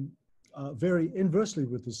vary inversely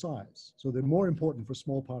with the size. So they're more important for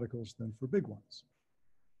small particles than for big ones.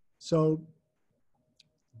 So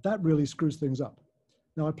that really screws things up.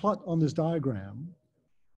 Now I plot on this diagram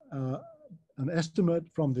an estimate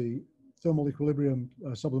from the thermal equilibrium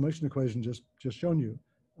sublimation equation just shown you,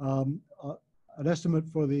 an estimate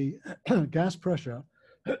for the gas pressure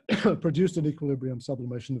produced in equilibrium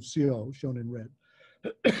sublimation of CO, shown in red,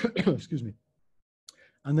 excuse me,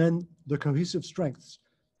 and then the cohesive strengths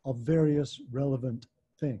of various relevant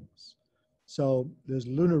things. So there's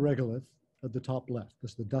lunar regolith at the top left.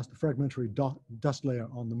 That's the fragmentary dust layer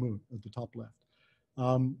on the moon at the top left.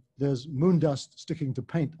 There's moon dust sticking to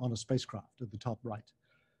paint on a spacecraft at the top right.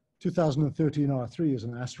 2013 R3 is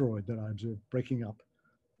an asteroid that I observed breaking up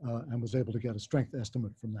and was able to get a strength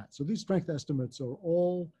estimate from that. So these strength estimates are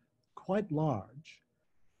all quite large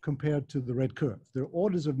compared to the red curve. They're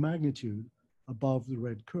orders of magnitude above the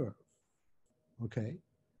red curve, okay?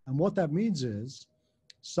 And what that means is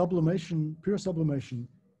sublimation, pure sublimation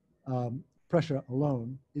pressure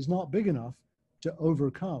alone is not big enough to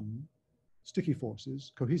overcome sticky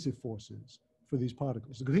forces, cohesive forces for these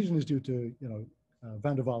particles. The cohesion is due to,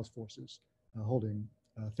 van der Waals forces holding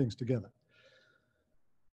things together.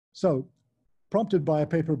 So, prompted by a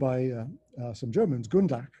paper by some Germans,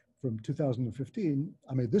 Gundlach, from 2015,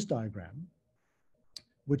 I made this diagram,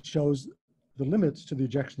 which shows the limits to the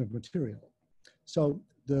ejection of material. So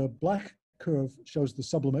the black curve shows the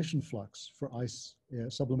sublimation flux for ice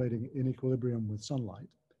sublimating in equilibrium with sunlight.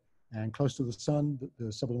 And close to the sun,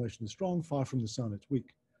 the sublimation is strong. Far from the sun, it's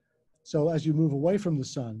weak. So as you move away from the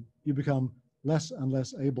sun, you become less and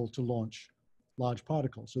less able to launch large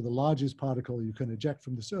particles. So the largest particle you can eject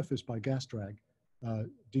from the surface by gas drag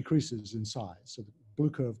decreases in size. So the blue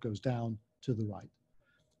curve goes down to the right.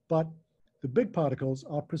 But the big particles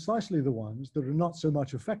are precisely the ones that are not so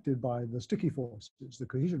much affected by the sticky forces, the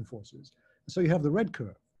cohesion forces. So you have the red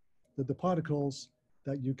curve, that the particles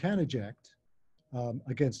that you can eject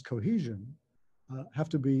against cohesion have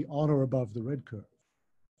to be on or above the red curve.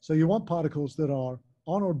 So you want particles that are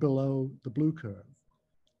on or below the blue curve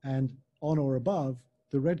and on or above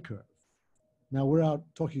the red curve. Now we're out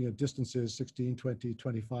talking at distances 16, 20,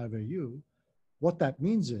 25 AU. What that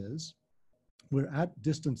means is we're at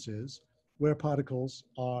distances where particles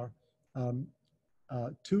are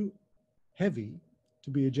too heavy to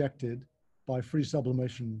be ejected by free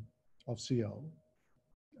sublimation of CO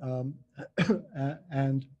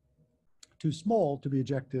and too small to be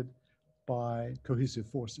ejected by cohesive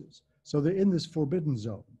forces. So they're in this forbidden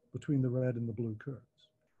zone between the red and the blue curves.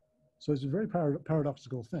 So it's a very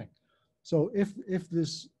paradoxical thing. So if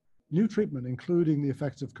this new treatment, including the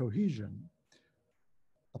effects of cohesion,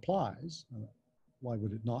 applies, why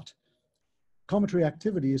would it not? Cometary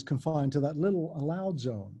activity is confined to that little allowed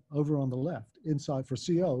zone over on the left, inside for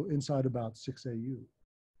CO, inside about 6 AU.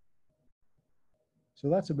 So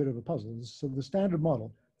that's a bit of a puzzle. So the standard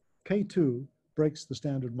model, K2 breaks the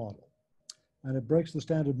standard model. And it breaks the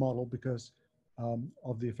standard model because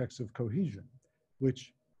of the effects of cohesion,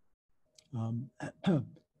 which, and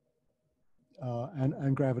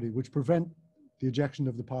gravity, which prevent the ejection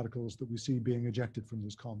of the particles that we see being ejected from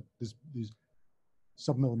this comet, these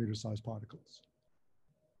sub-millimeter sized particles.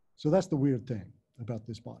 So that's the weird thing about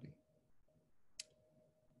this body.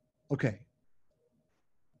 Okay.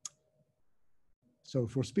 So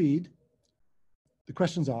for speed, the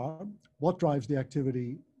questions are, what drives the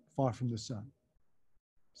activity far from the sun?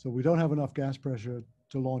 So we don't have enough gas pressure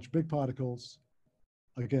to launch big particles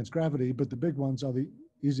against gravity, but the big ones are the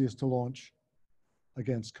easiest to launch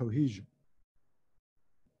against cohesion.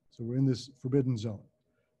 So we're in this forbidden zone.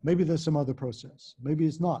 Maybe there's some other process. Maybe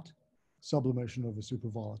it's not sublimation of a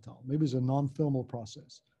supervolatile. Maybe it's a non-thermal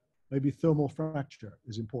process. Maybe thermal fracture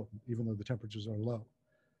is important, even though the temperatures are low.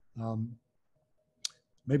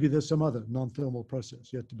 Maybe there's some other non-thermal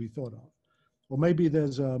process yet to be thought of. Or maybe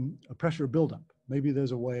there's a pressure buildup. Maybe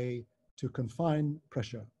there's a way to confine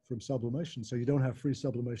pressure from sublimation. So you don't have free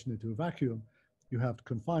sublimation into a vacuum. You have to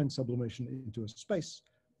confine sublimation into a space,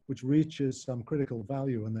 which reaches some critical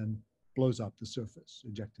value and then blows up the surface,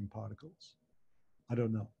 ejecting particles. I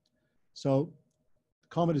don't know. So the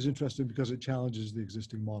comet is interesting because it challenges the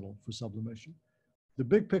existing model for sublimation. The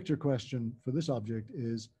big picture question for this object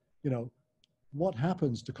is, what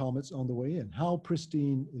happens to comets on the way in? How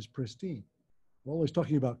pristine is pristine? We're always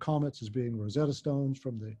talking about comets as being Rosetta Stones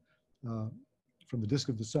from the disk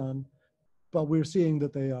of the sun, but we're seeing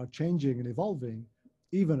that they are changing and evolving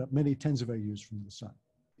even at many tens of AUs from the sun,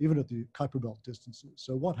 even at the Kuiper belt distances.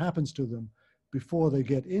 So what happens to them before they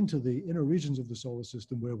get into the inner regions of the solar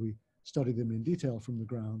system where we study them in detail from the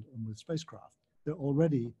ground and with spacecraft? They're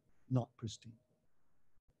already not pristine.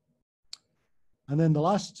 And then the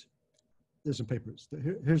last, there's some papers.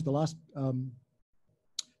 Here's the last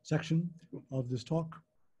section of this talk,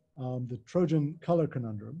 the Trojan color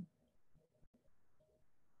conundrum.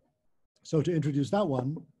 So to introduce that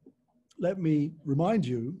one, let me remind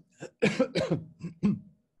you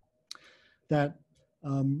that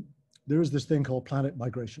there is this thing called planet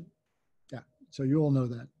migration. Yeah, so you all know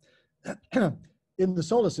that. In the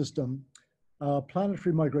solar system,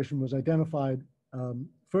 planetary migration was identified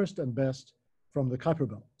first and best from the Kuiper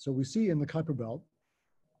belt. So we see in the Kuiper belt,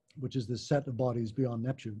 which is this set of bodies beyond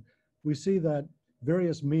Neptune, we see that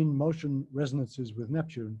various mean motion resonances with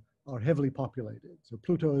Neptune are heavily populated. So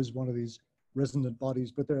Pluto is one of these resonant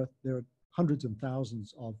bodies, but there are hundreds and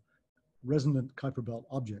thousands of resonant Kuiper belt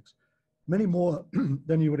objects, many more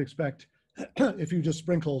than you would expect if you just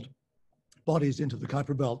sprinkled bodies into the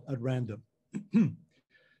Kuiper belt at random.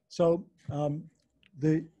 So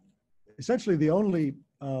essentially the only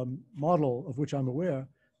model of which I'm aware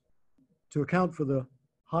to account for the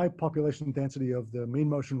high population density of the mean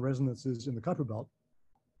motion resonances in the Kuiper belt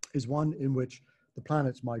is one in which the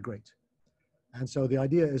planets migrate. And so the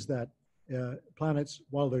idea is that planets,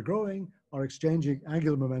 while they're growing, are exchanging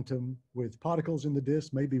angular momentum with particles in the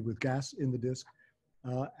disk, maybe with gas in the disk,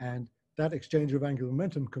 and that exchange of angular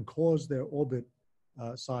momentum can cause their orbit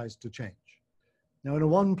size to change. Now, in a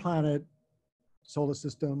one planet solar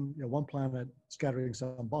system, one planet scattering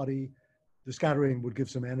some body, The scattering would give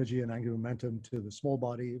some energy and angular momentum to the small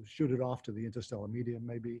body, shoot it off to the interstellar medium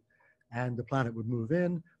maybe, and the planet would move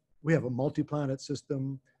in. We have a multi-planet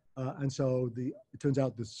system, and so it turns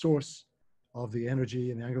out the source of the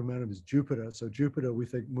energy and angular momentum is Jupiter. So Jupiter, we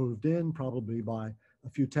think, moved in probably by a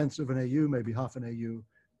few tenths of an AU, maybe half an AU,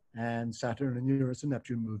 and Saturn and Uranus and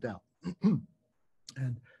Neptune moved out.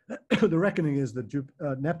 And the reckoning is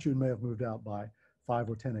that Neptune may have moved out by 5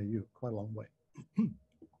 or 10 AU, quite a long way.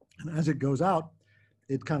 And as it goes out,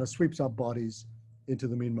 it kind of sweeps up bodies into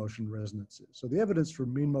the mean motion resonances. So the evidence for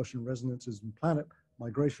mean motion resonances and planet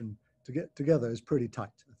migration to get together is pretty tight.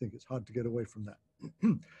 I think it's hard to get away from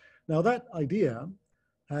that. Now that idea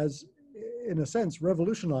has, in a sense,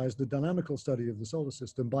 revolutionized the dynamical study of the solar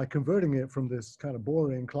system by converting it from this kind of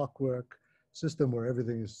boring clockwork system where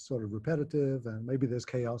everything is sort of repetitive and maybe there's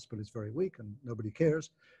chaos, but it's very weak and nobody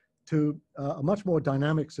cares, to a much more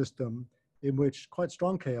dynamic system in which quite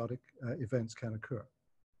strong chaotic events can occur.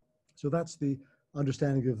 So that's the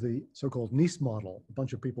understanding of the so-called Nice model. A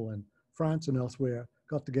bunch of people in France and elsewhere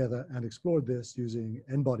got together and explored this using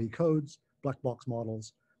n-body codes, black box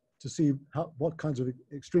models, to see what kinds of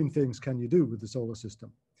extreme things can you do with the solar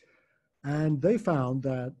system. And they found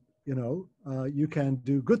that, you can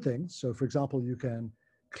do good things. So for example, you can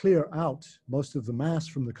clear out most of the mass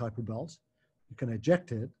from the Kuiper belt. You can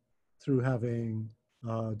eject it through having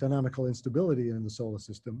dynamical instability in the solar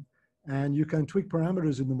system. And you can tweak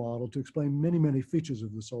parameters in the model to explain many, many features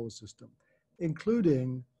of the solar system,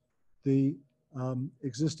 including the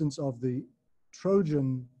existence of the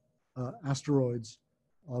Trojan asteroids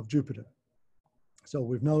of Jupiter. So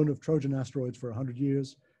we've known of Trojan asteroids for 100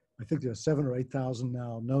 years. I think there are 7,000 or 8,000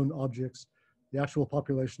 now known objects. The actual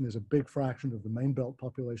population is a big fraction of the main belt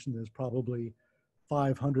population. There's probably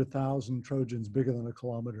 500,000 Trojans bigger than a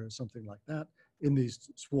kilometer or something like that in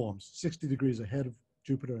these swarms, 60 degrees ahead of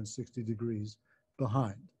Jupiter and 60 degrees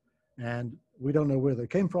behind. And we don't know where they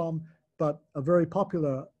came from, but a very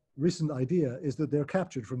popular recent idea is that they're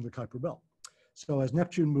captured from the Kuiper belt. So as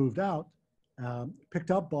Neptune moved out,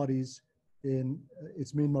 picked up bodies in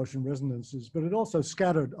its mean motion resonances, but it also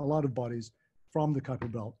scattered a lot of bodies from the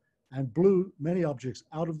Kuiper belt and blew many objects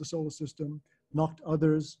out of the solar system, knocked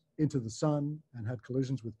others into the sun and had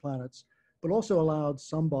collisions with planets, but also allowed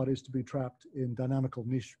some bodies to be trapped in dynamical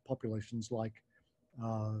niche populations like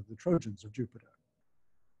the Trojans of Jupiter.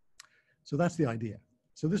 So that's the idea.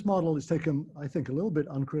 So this model is taken, I think, a little bit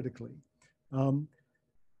uncritically.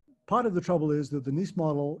 Part of the trouble is that the Nice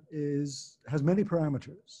model has many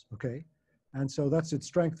parameters, okay? And so that's its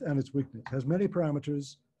strength and its weakness. It has many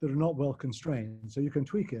parameters that are not well constrained. So you can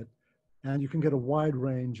tweak it and you can get a wide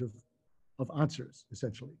range of answers,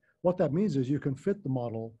 essentially. What that means is you can fit the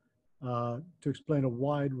model to explain a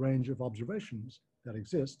wide range of observations that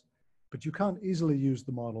exist, but you can't easily use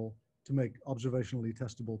the model to make observationally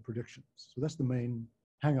testable predictions. So that's the main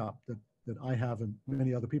hang-up that I have and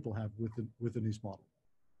many other people have with the Nice model.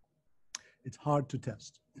 It's hard to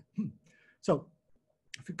test. So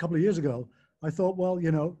a couple of years ago, I thought, well,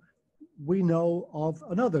 we know of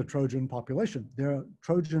another Trojan population. There are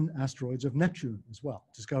Trojan asteroids of Neptune as well,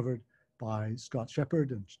 discovered by Scott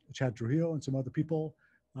Shepard and Chad Trujillo and some other people.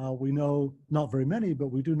 We know not very many, but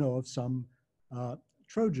we do know of some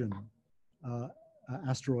Trojan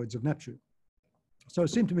asteroids of Neptune. So it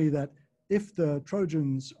seemed to me that if the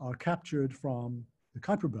Trojans are captured from the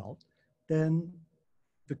Kuiper belt, then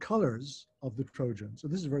the colors of the Trojans, so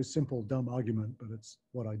this is a very simple, dumb argument, but it's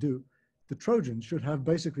what I do. The Trojans should have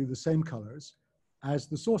basically the same colors as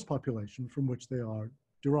the source population from which they are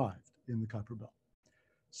derived in the Kuiper belt.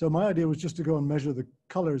 So my idea was just to go and measure the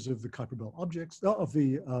colors of the Kuiper belt objects, of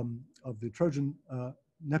the Trojan,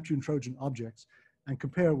 Neptune Trojan objects, and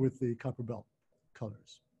compare with the Kuiper belt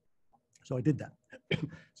colors. So I did that.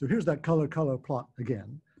 So here's that color plot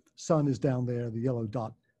again. Sun is down there, the yellow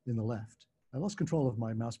dot in the left. I lost control of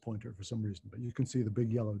my mouse pointer for some reason, but you can see the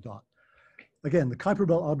big yellow dot. Again, the Kuiper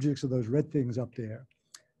belt objects are those red things up there.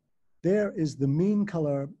 There is the mean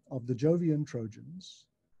color of the Jovian Trojans,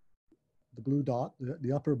 the blue dot,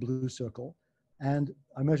 the upper blue circle. And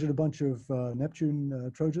I measured a bunch of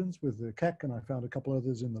Neptune Trojans with the Keck, and I found a couple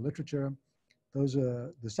others in the literature. Those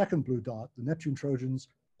are the second blue dot. The Neptune Trojans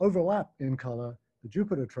overlap in color the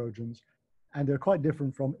Jupiter Trojans, and they're quite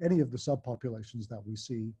different from any of the subpopulations that we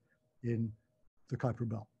see in the Kuiper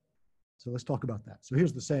belt. So let's talk about that. So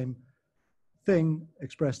here's the same thing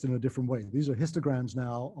expressed in a different way. These are histograms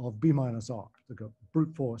now of B minus R, like a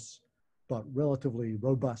brute force, but relatively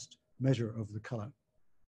robust measure of the color.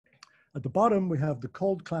 At the bottom, we have the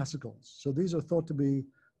cold classicals. So these are thought to be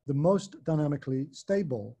the most dynamically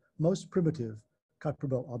stable, most primitive Kuiper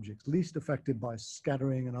belt objects, least affected by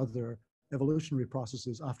scattering and other evolutionary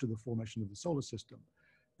processes after the formation of the solar system.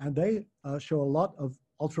 And they show a lot of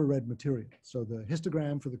ultra-red material. So the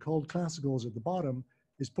histogram for the cold classicals at the bottom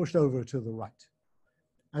is pushed over to the right.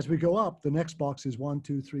 As we go up, the next box is 1,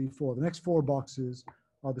 2, 3, 4. The next 4 boxes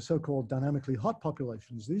are the so-called dynamically hot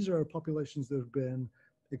populations. These are populations that have been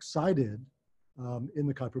excited in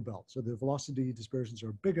the Kuiper belt. So the velocity dispersions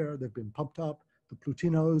are bigger, they've been pumped up. The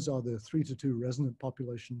Plutinos are the 3-to-2 resonant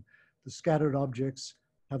population. The scattered objects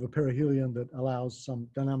have a perihelion that allows some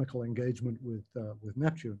dynamical engagement with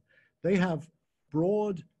Neptune. They have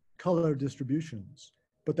broad color distributions,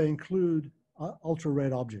 but they include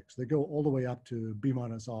ultra-red objects. They go all the way up to B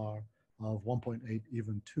minus R of 1.8,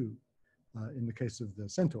 even 2, in the case of the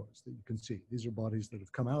Centaurs that you can see. These are bodies that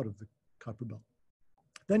have come out of the Kuiper belt.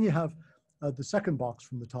 Then you have the second box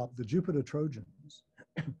from the top, the Jupiter Trojans,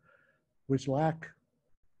 which lack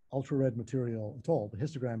ultra-red material at all. The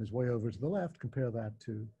histogram is way over to the left. Compare that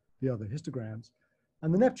to the other histograms.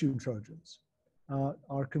 And the Neptune Trojans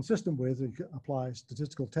are consistent with, you can apply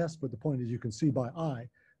statistical tests, but the point is you can see by eye,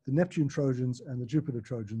 the Neptune Trojans and the Jupiter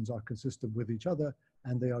Trojans are consistent with each other,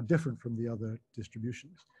 and they are different from the other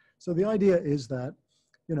distributions. So the idea is that,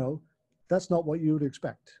 you know, that's not what you would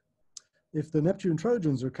expect. If the Neptune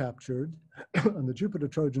Trojans are captured and the Jupiter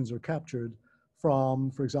Trojans are captured from,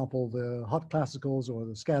 for example, the hot classicals or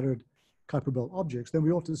the scattered Kuiper belt objects, then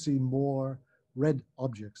we ought to see more red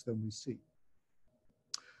objects than we see.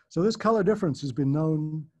 So this color difference has been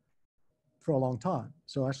known for a long time.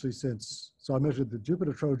 So actually so I measured the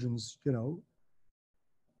Jupiter Trojans, you know,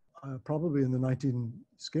 probably in the 1980s,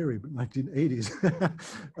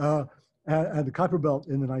 and the Kuiper belt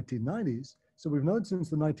in the 1990s. So we've known since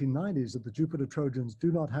the 1990s that the Jupiter Trojans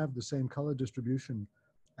do not have the same color distribution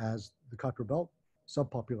as the Kuiper belt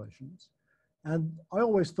subpopulations. And I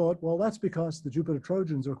always thought, well, that's because the Jupiter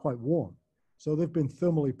Trojans are quite warm. So they've been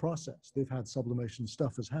thermally processed. They've had sublimation,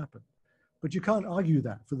 stuff has happened. But you can't argue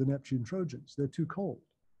that for the Neptune Trojans. They're too cold.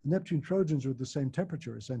 The Neptune Trojans are at the same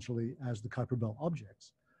temperature, essentially, as the Kuiper belt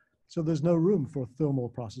objects. So there's no room for thermal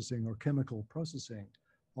processing or chemical processing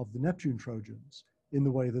of the Neptune Trojans in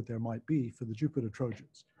the way that there might be for the Jupiter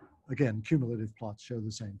Trojans. Again, cumulative plots show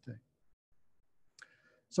the same thing.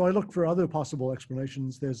 So I looked for other possible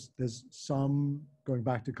explanations. There's some, going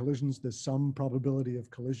back to collisions, there's some probability of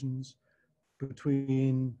collisions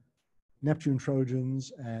between Neptune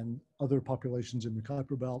Trojans and other populations in the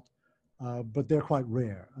Kuiper belt, but they're quite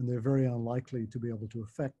rare, and they're very unlikely to be able to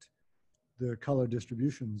affect the color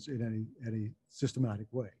distributions in any systematic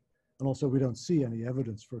way. And also, we don't see any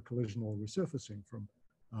evidence for collisional resurfacing from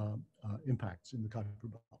impacts in the Kuiper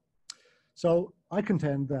belt. So I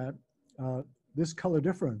contend that this color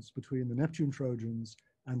difference between the Neptune Trojans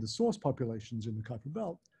and the source populations in the Kuiper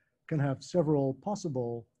belt can have several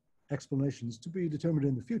possible explanations to be determined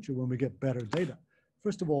in the future when we get better data.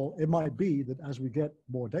 First of all, it might be that as we get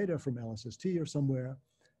more data from LSST or somewhere,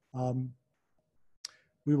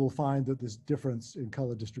 we will find that this difference in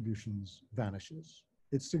color distributions vanishes.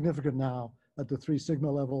 It's significant now at the 3 sigma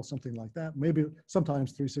level, something like that. Maybe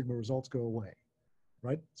sometimes 3 sigma results go away,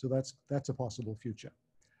 right? So that's a possible future.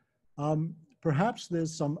 Perhaps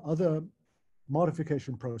there's some other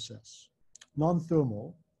modification process,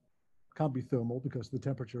 non-thermal, can't be thermal because the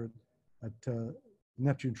temperature at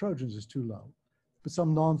Neptune Trojans is too low, but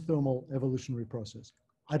some non-thermal evolutionary process.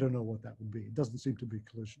 I don't know what that would be. It doesn't seem to be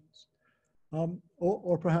collisions.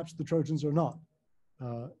 Or perhaps the Trojans are not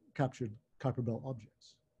captured Kuiper belt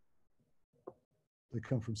objects. They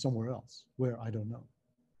come from somewhere else, where I don't know.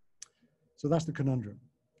 So that's the conundrum.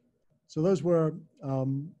 So those were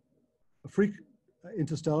a freak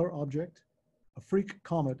interstellar object, a freak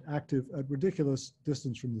comet active at ridiculous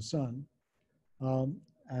distance from the sun,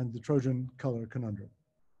 and the Trojan color conundrum.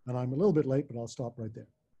 And I'm a little bit late, but I'll stop right there.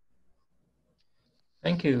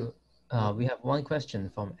 Thank you. We have one question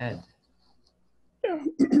from Ed. Yeah.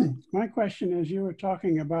 My question is, you were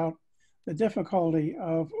talking about the difficulty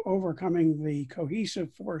of overcoming the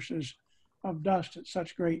cohesive forces of dust at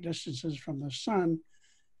such great distances from the sun.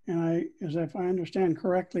 And as if I understand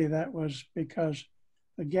correctly, that was because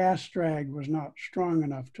the gas drag was not strong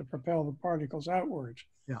enough to propel the particles outwards.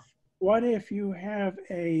 Yeah. What if you have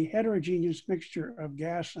a heterogeneous mixture of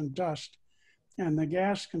gas and dust, and the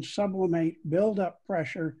gas can sublimate, build up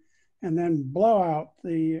pressure, and then blow out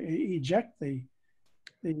eject the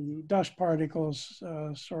dust particles,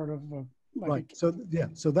 sort of like right. So yeah,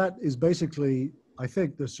 so that is basically, I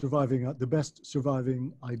think, the best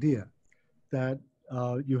surviving idea, that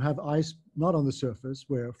you have ice not on the surface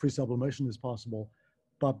where free sublimation is possible,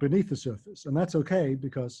 but beneath the surface, and that's okay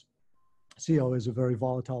because CO is a very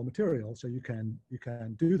volatile material, so you can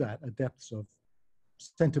do that at depths of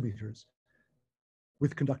centimeters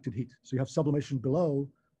with conducted heat. So you have sublimation below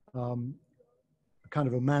kind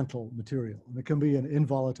of a mantle material, and it can be an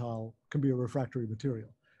involatile, can be a refractory material.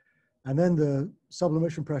 And then the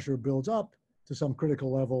sublimation pressure builds up to some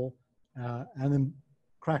critical level and then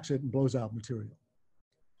cracks it and blows out material.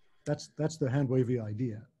 That's the hand wavy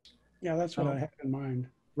idea. Yeah, that's what I had in mind.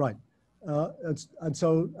 Right.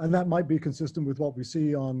 And that might be consistent with what we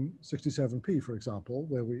see on 67P, for example,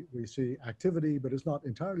 where we see activity, but it's not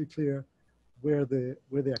entirely clear where the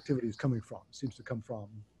activity is coming from. It seems to come from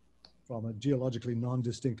a geologically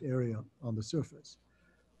non-distinct area on the surface.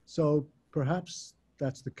 So perhaps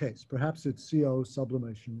that's the case. Perhaps it's CO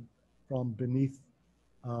sublimation from beneath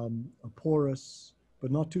a porous,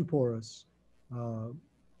 but not too porous,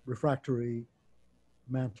 refractory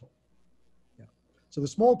mantle. Yeah. So the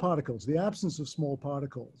small particles, the absence of small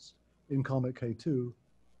particles in comet K2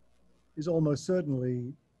 is almost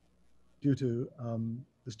certainly due to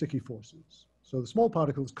the sticky forces. So the small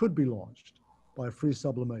particles could be launched by free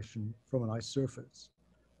sublimation from an ice surface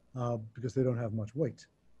because they don't have much weight.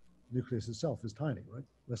 The nucleus itself is tiny, right?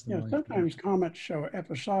 Less than 90 sometimes comets show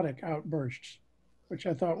episodic outbursts, which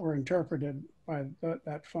I thought were interpreted by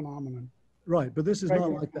that phenomenon. Right, but this is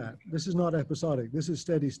not like that. This is not episodic. This is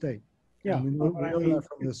steady state. Yeah, we know that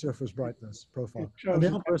from the surface brightness profile. And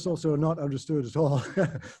the outbursts also are not understood at all.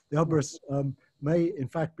 The outbursts may, in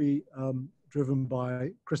fact, be driven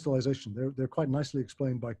by crystallization. They're quite nicely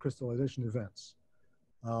explained by crystallization events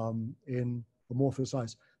in amorphous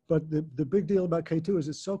ice. But the big deal about K2 is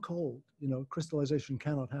it's so cold, crystallization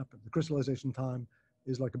cannot happen. The crystallization time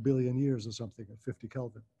is like 1 billion years or something at 50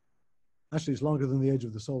 Kelvin. Actually, it's longer than the age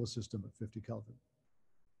of the solar system at 50 Kelvin.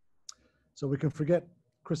 So we can forget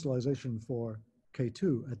crystallization for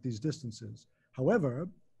K2 at these distances. However,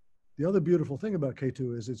 the other beautiful thing about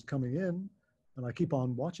K2 is it's coming in, and I keep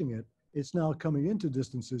on watching it, it's now coming into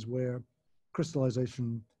distances where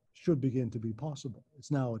crystallization should begin to be possible.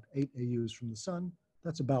 It's now at 8 AUs from the sun.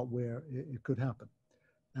 That's about where it could happen.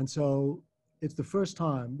 And so it's the first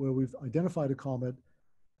time where we've identified a comet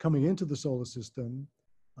coming into the solar system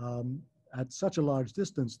at such a large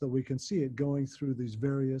distance that we can see it going through these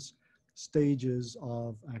various stages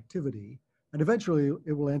of activity. And eventually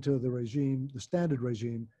it will enter the regime, the standard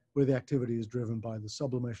regime, where the activity is driven by the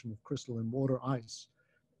sublimation of crystalline water ice.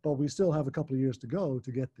 But we still have a couple of years to go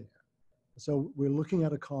to get there. So we're looking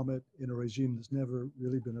at a comet in a regime that's never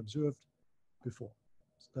really been observed before.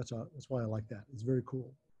 So that's why I like that. It's very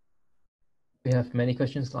cool. We have many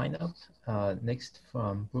questions lined up. Next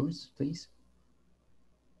from Bruce, please.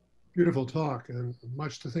 Beautiful talk and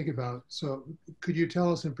much to think about. So could you tell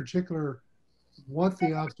us in particular what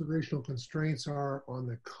the observational constraints are on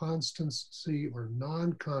the constancy or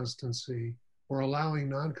non-constancy or allowing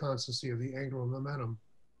non-constancy of the angular momentum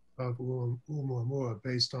of Oumuamua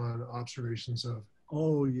based on observations of?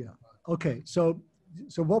 Oh yeah. Okay. So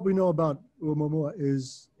what we know about Oumuamua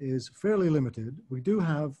is fairly limited. We do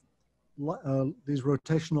have these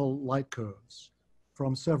rotational light curves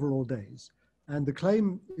from several days. And the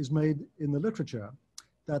claim is made in the literature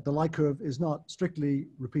that the light curve is not strictly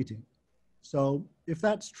repeating. So if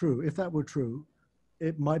that's true, if that were true,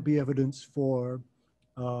 it might be evidence for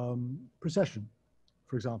precession,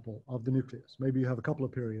 for example, of the nucleus. Maybe you have a couple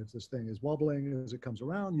of periods, this thing is wobbling as it comes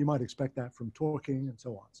around. You might expect that from torquing and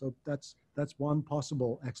so on. So that's one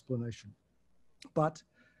possible explanation. But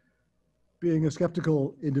being a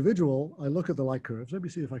skeptical individual, I look at the light curves. Let me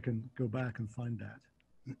see if I can go back and find that.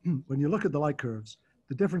 When you look at the light curves,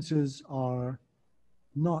 the differences are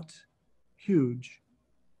not huge,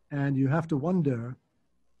 and you have to wonder,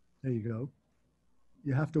 there you go,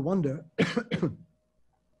 you have to wonder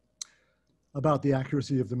about the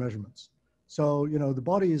accuracy of the measurements. So, the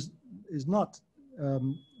body is not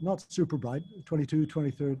super bright, 22,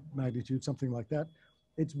 23rd magnitude, something like that.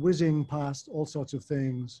 It's whizzing past all sorts of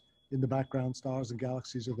things in the background. Stars and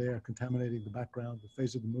galaxies are there contaminating the background. The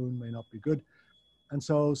phase of the moon may not be good. And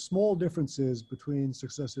so small differences between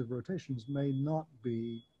successive rotations may not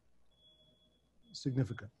be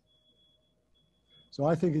significant. So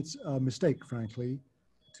I think it's a mistake, frankly,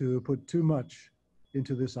 to put too much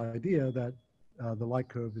into this idea that the light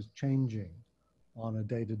curve is changing on a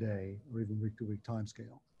day-to-day or even week-to-week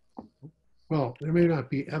timescale. Well, there may not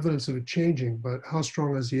be evidence of it changing, but how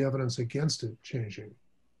strong is the evidence against it changing?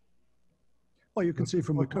 Well, you can see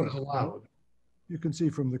from the curve. What is allowed? You can see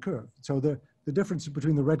from the curve. So the difference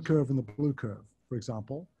between the red curve and the blue curve, for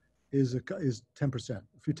example, is 10%, a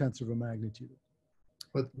few tenths of a magnitude.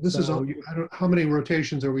 But this is, how many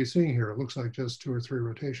rotations are we seeing here? It looks like just 2 or 3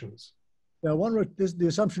 rotations. Yeah, the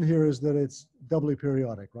assumption here is that it's doubly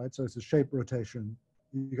periodic, right? So it's a shape rotation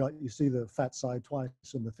you see the fat side twice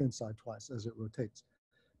and the thin side twice as it rotates.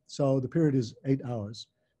 So the period is 8 hours.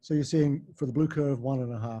 So you're seeing for the blue curve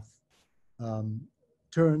 1.5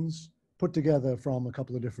 turns put together from a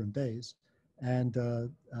couple of different days, and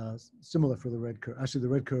similar for the red curve. Actually, the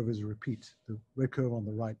red curve is a repeat. The red curve on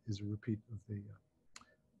the right is a repeat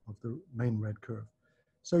of the main red curve.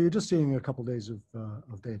 So you're just seeing a couple of days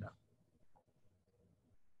of data.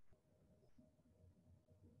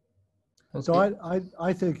 Okay. So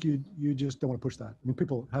I think you just don't want to push that. I mean,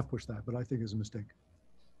 people have pushed that, but I think it's a mistake.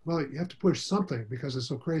 Well, you have to push something because it's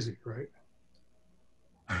so crazy, right?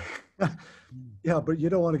 Yeah, but you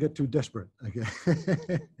don't want to get too desperate. Okay.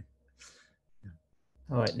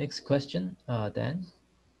 All right, next question, Dan.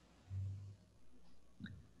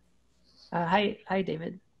 Hi,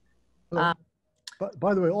 David. Hello.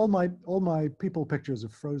 By the way, all my people pictures are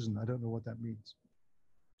frozen. I don't know what that means.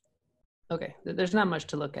 Okay, there's not much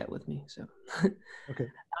to look at with me, so. Okay.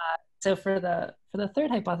 So for the third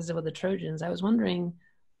hypothesis about the Trojans, I was wondering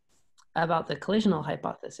about the collisional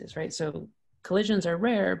hypothesis, right? So collisions are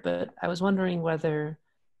rare, but I was wondering whether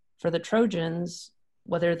for the Trojans,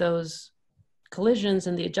 whether those collisions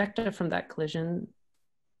and the ejecta from that collision,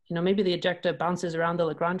 maybe the ejecta bounces around the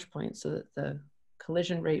Lagrange point so that the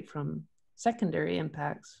collision rate from secondary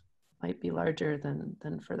impacts might be larger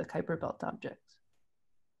than for the Kuiper belt objects.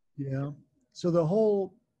 Yeah. So the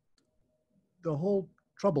whole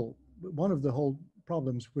trouble, one of the whole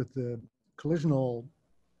problems with the collisional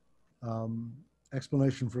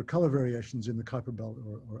explanation for color variations in the Kuiper belt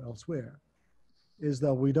or elsewhere is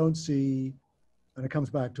that we don't see, and it comes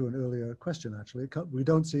back to an earlier question actually, we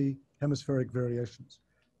don't see hemispheric variations.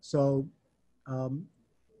 So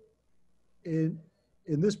in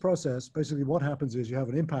this process, basically what happens is you have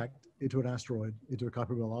an impact into an asteroid, into a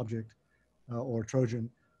Kuiper belt object or a Trojan,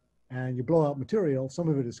 and you blow out material. Some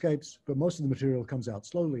of it escapes, but most of the material comes out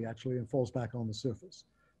slowly actually and falls back on the surface.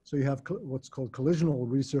 So you have what's called collisional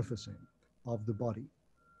resurfacing of the body.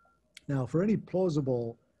 Now, for any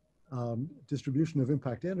plausible distribution of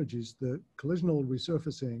impact energies, the collisional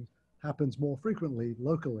resurfacing happens more frequently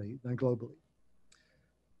locally than globally.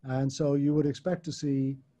 And so you would expect to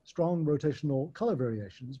see strong rotational color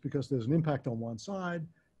variations because there's an impact on one side,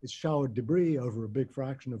 it's showered debris over a big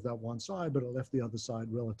fraction of that one side, but it left the other side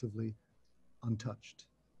relatively untouched.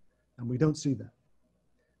 And we don't see that.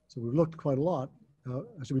 So we've looked quite a lot.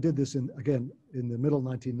 Actually, we did this again in the middle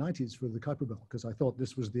 1990s for the Kuiper belt, because I thought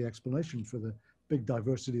this was the explanation for the big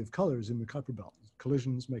diversity of colors in the Kuiper belt.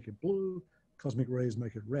 Collisions make it blue, cosmic rays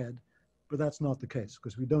make it red, but that's not the case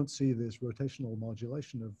because we don't see this rotational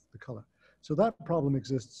modulation of the color. So that problem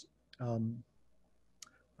exists, I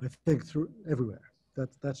think, everywhere.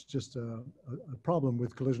 That's just a problem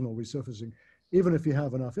with collisional resurfacing, even if you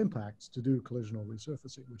have enough impacts to do collisional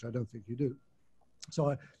resurfacing, which I don't think you do.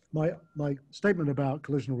 So my statement about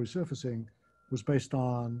collisional resurfacing was based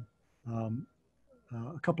on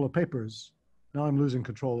a couple of papers. Now I'm losing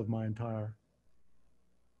control of my entire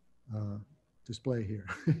display here.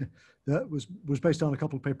 That was based on a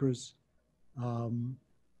couple of papers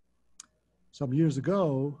some years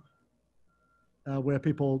ago where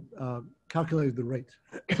people calculated the rate.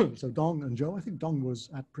 So Dong and Joe, I think Dong was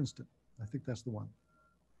at Princeton. I think that's the one.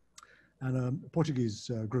 And a Portuguese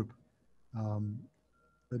group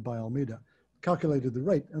led by Almeida calculated the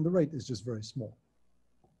rate, and the rate is just very small.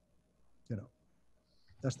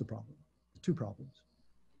 That's the problem. Two problems.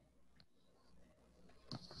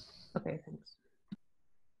 Okay, thanks.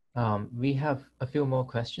 We have a few more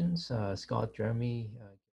questions. Scott, Jeremy,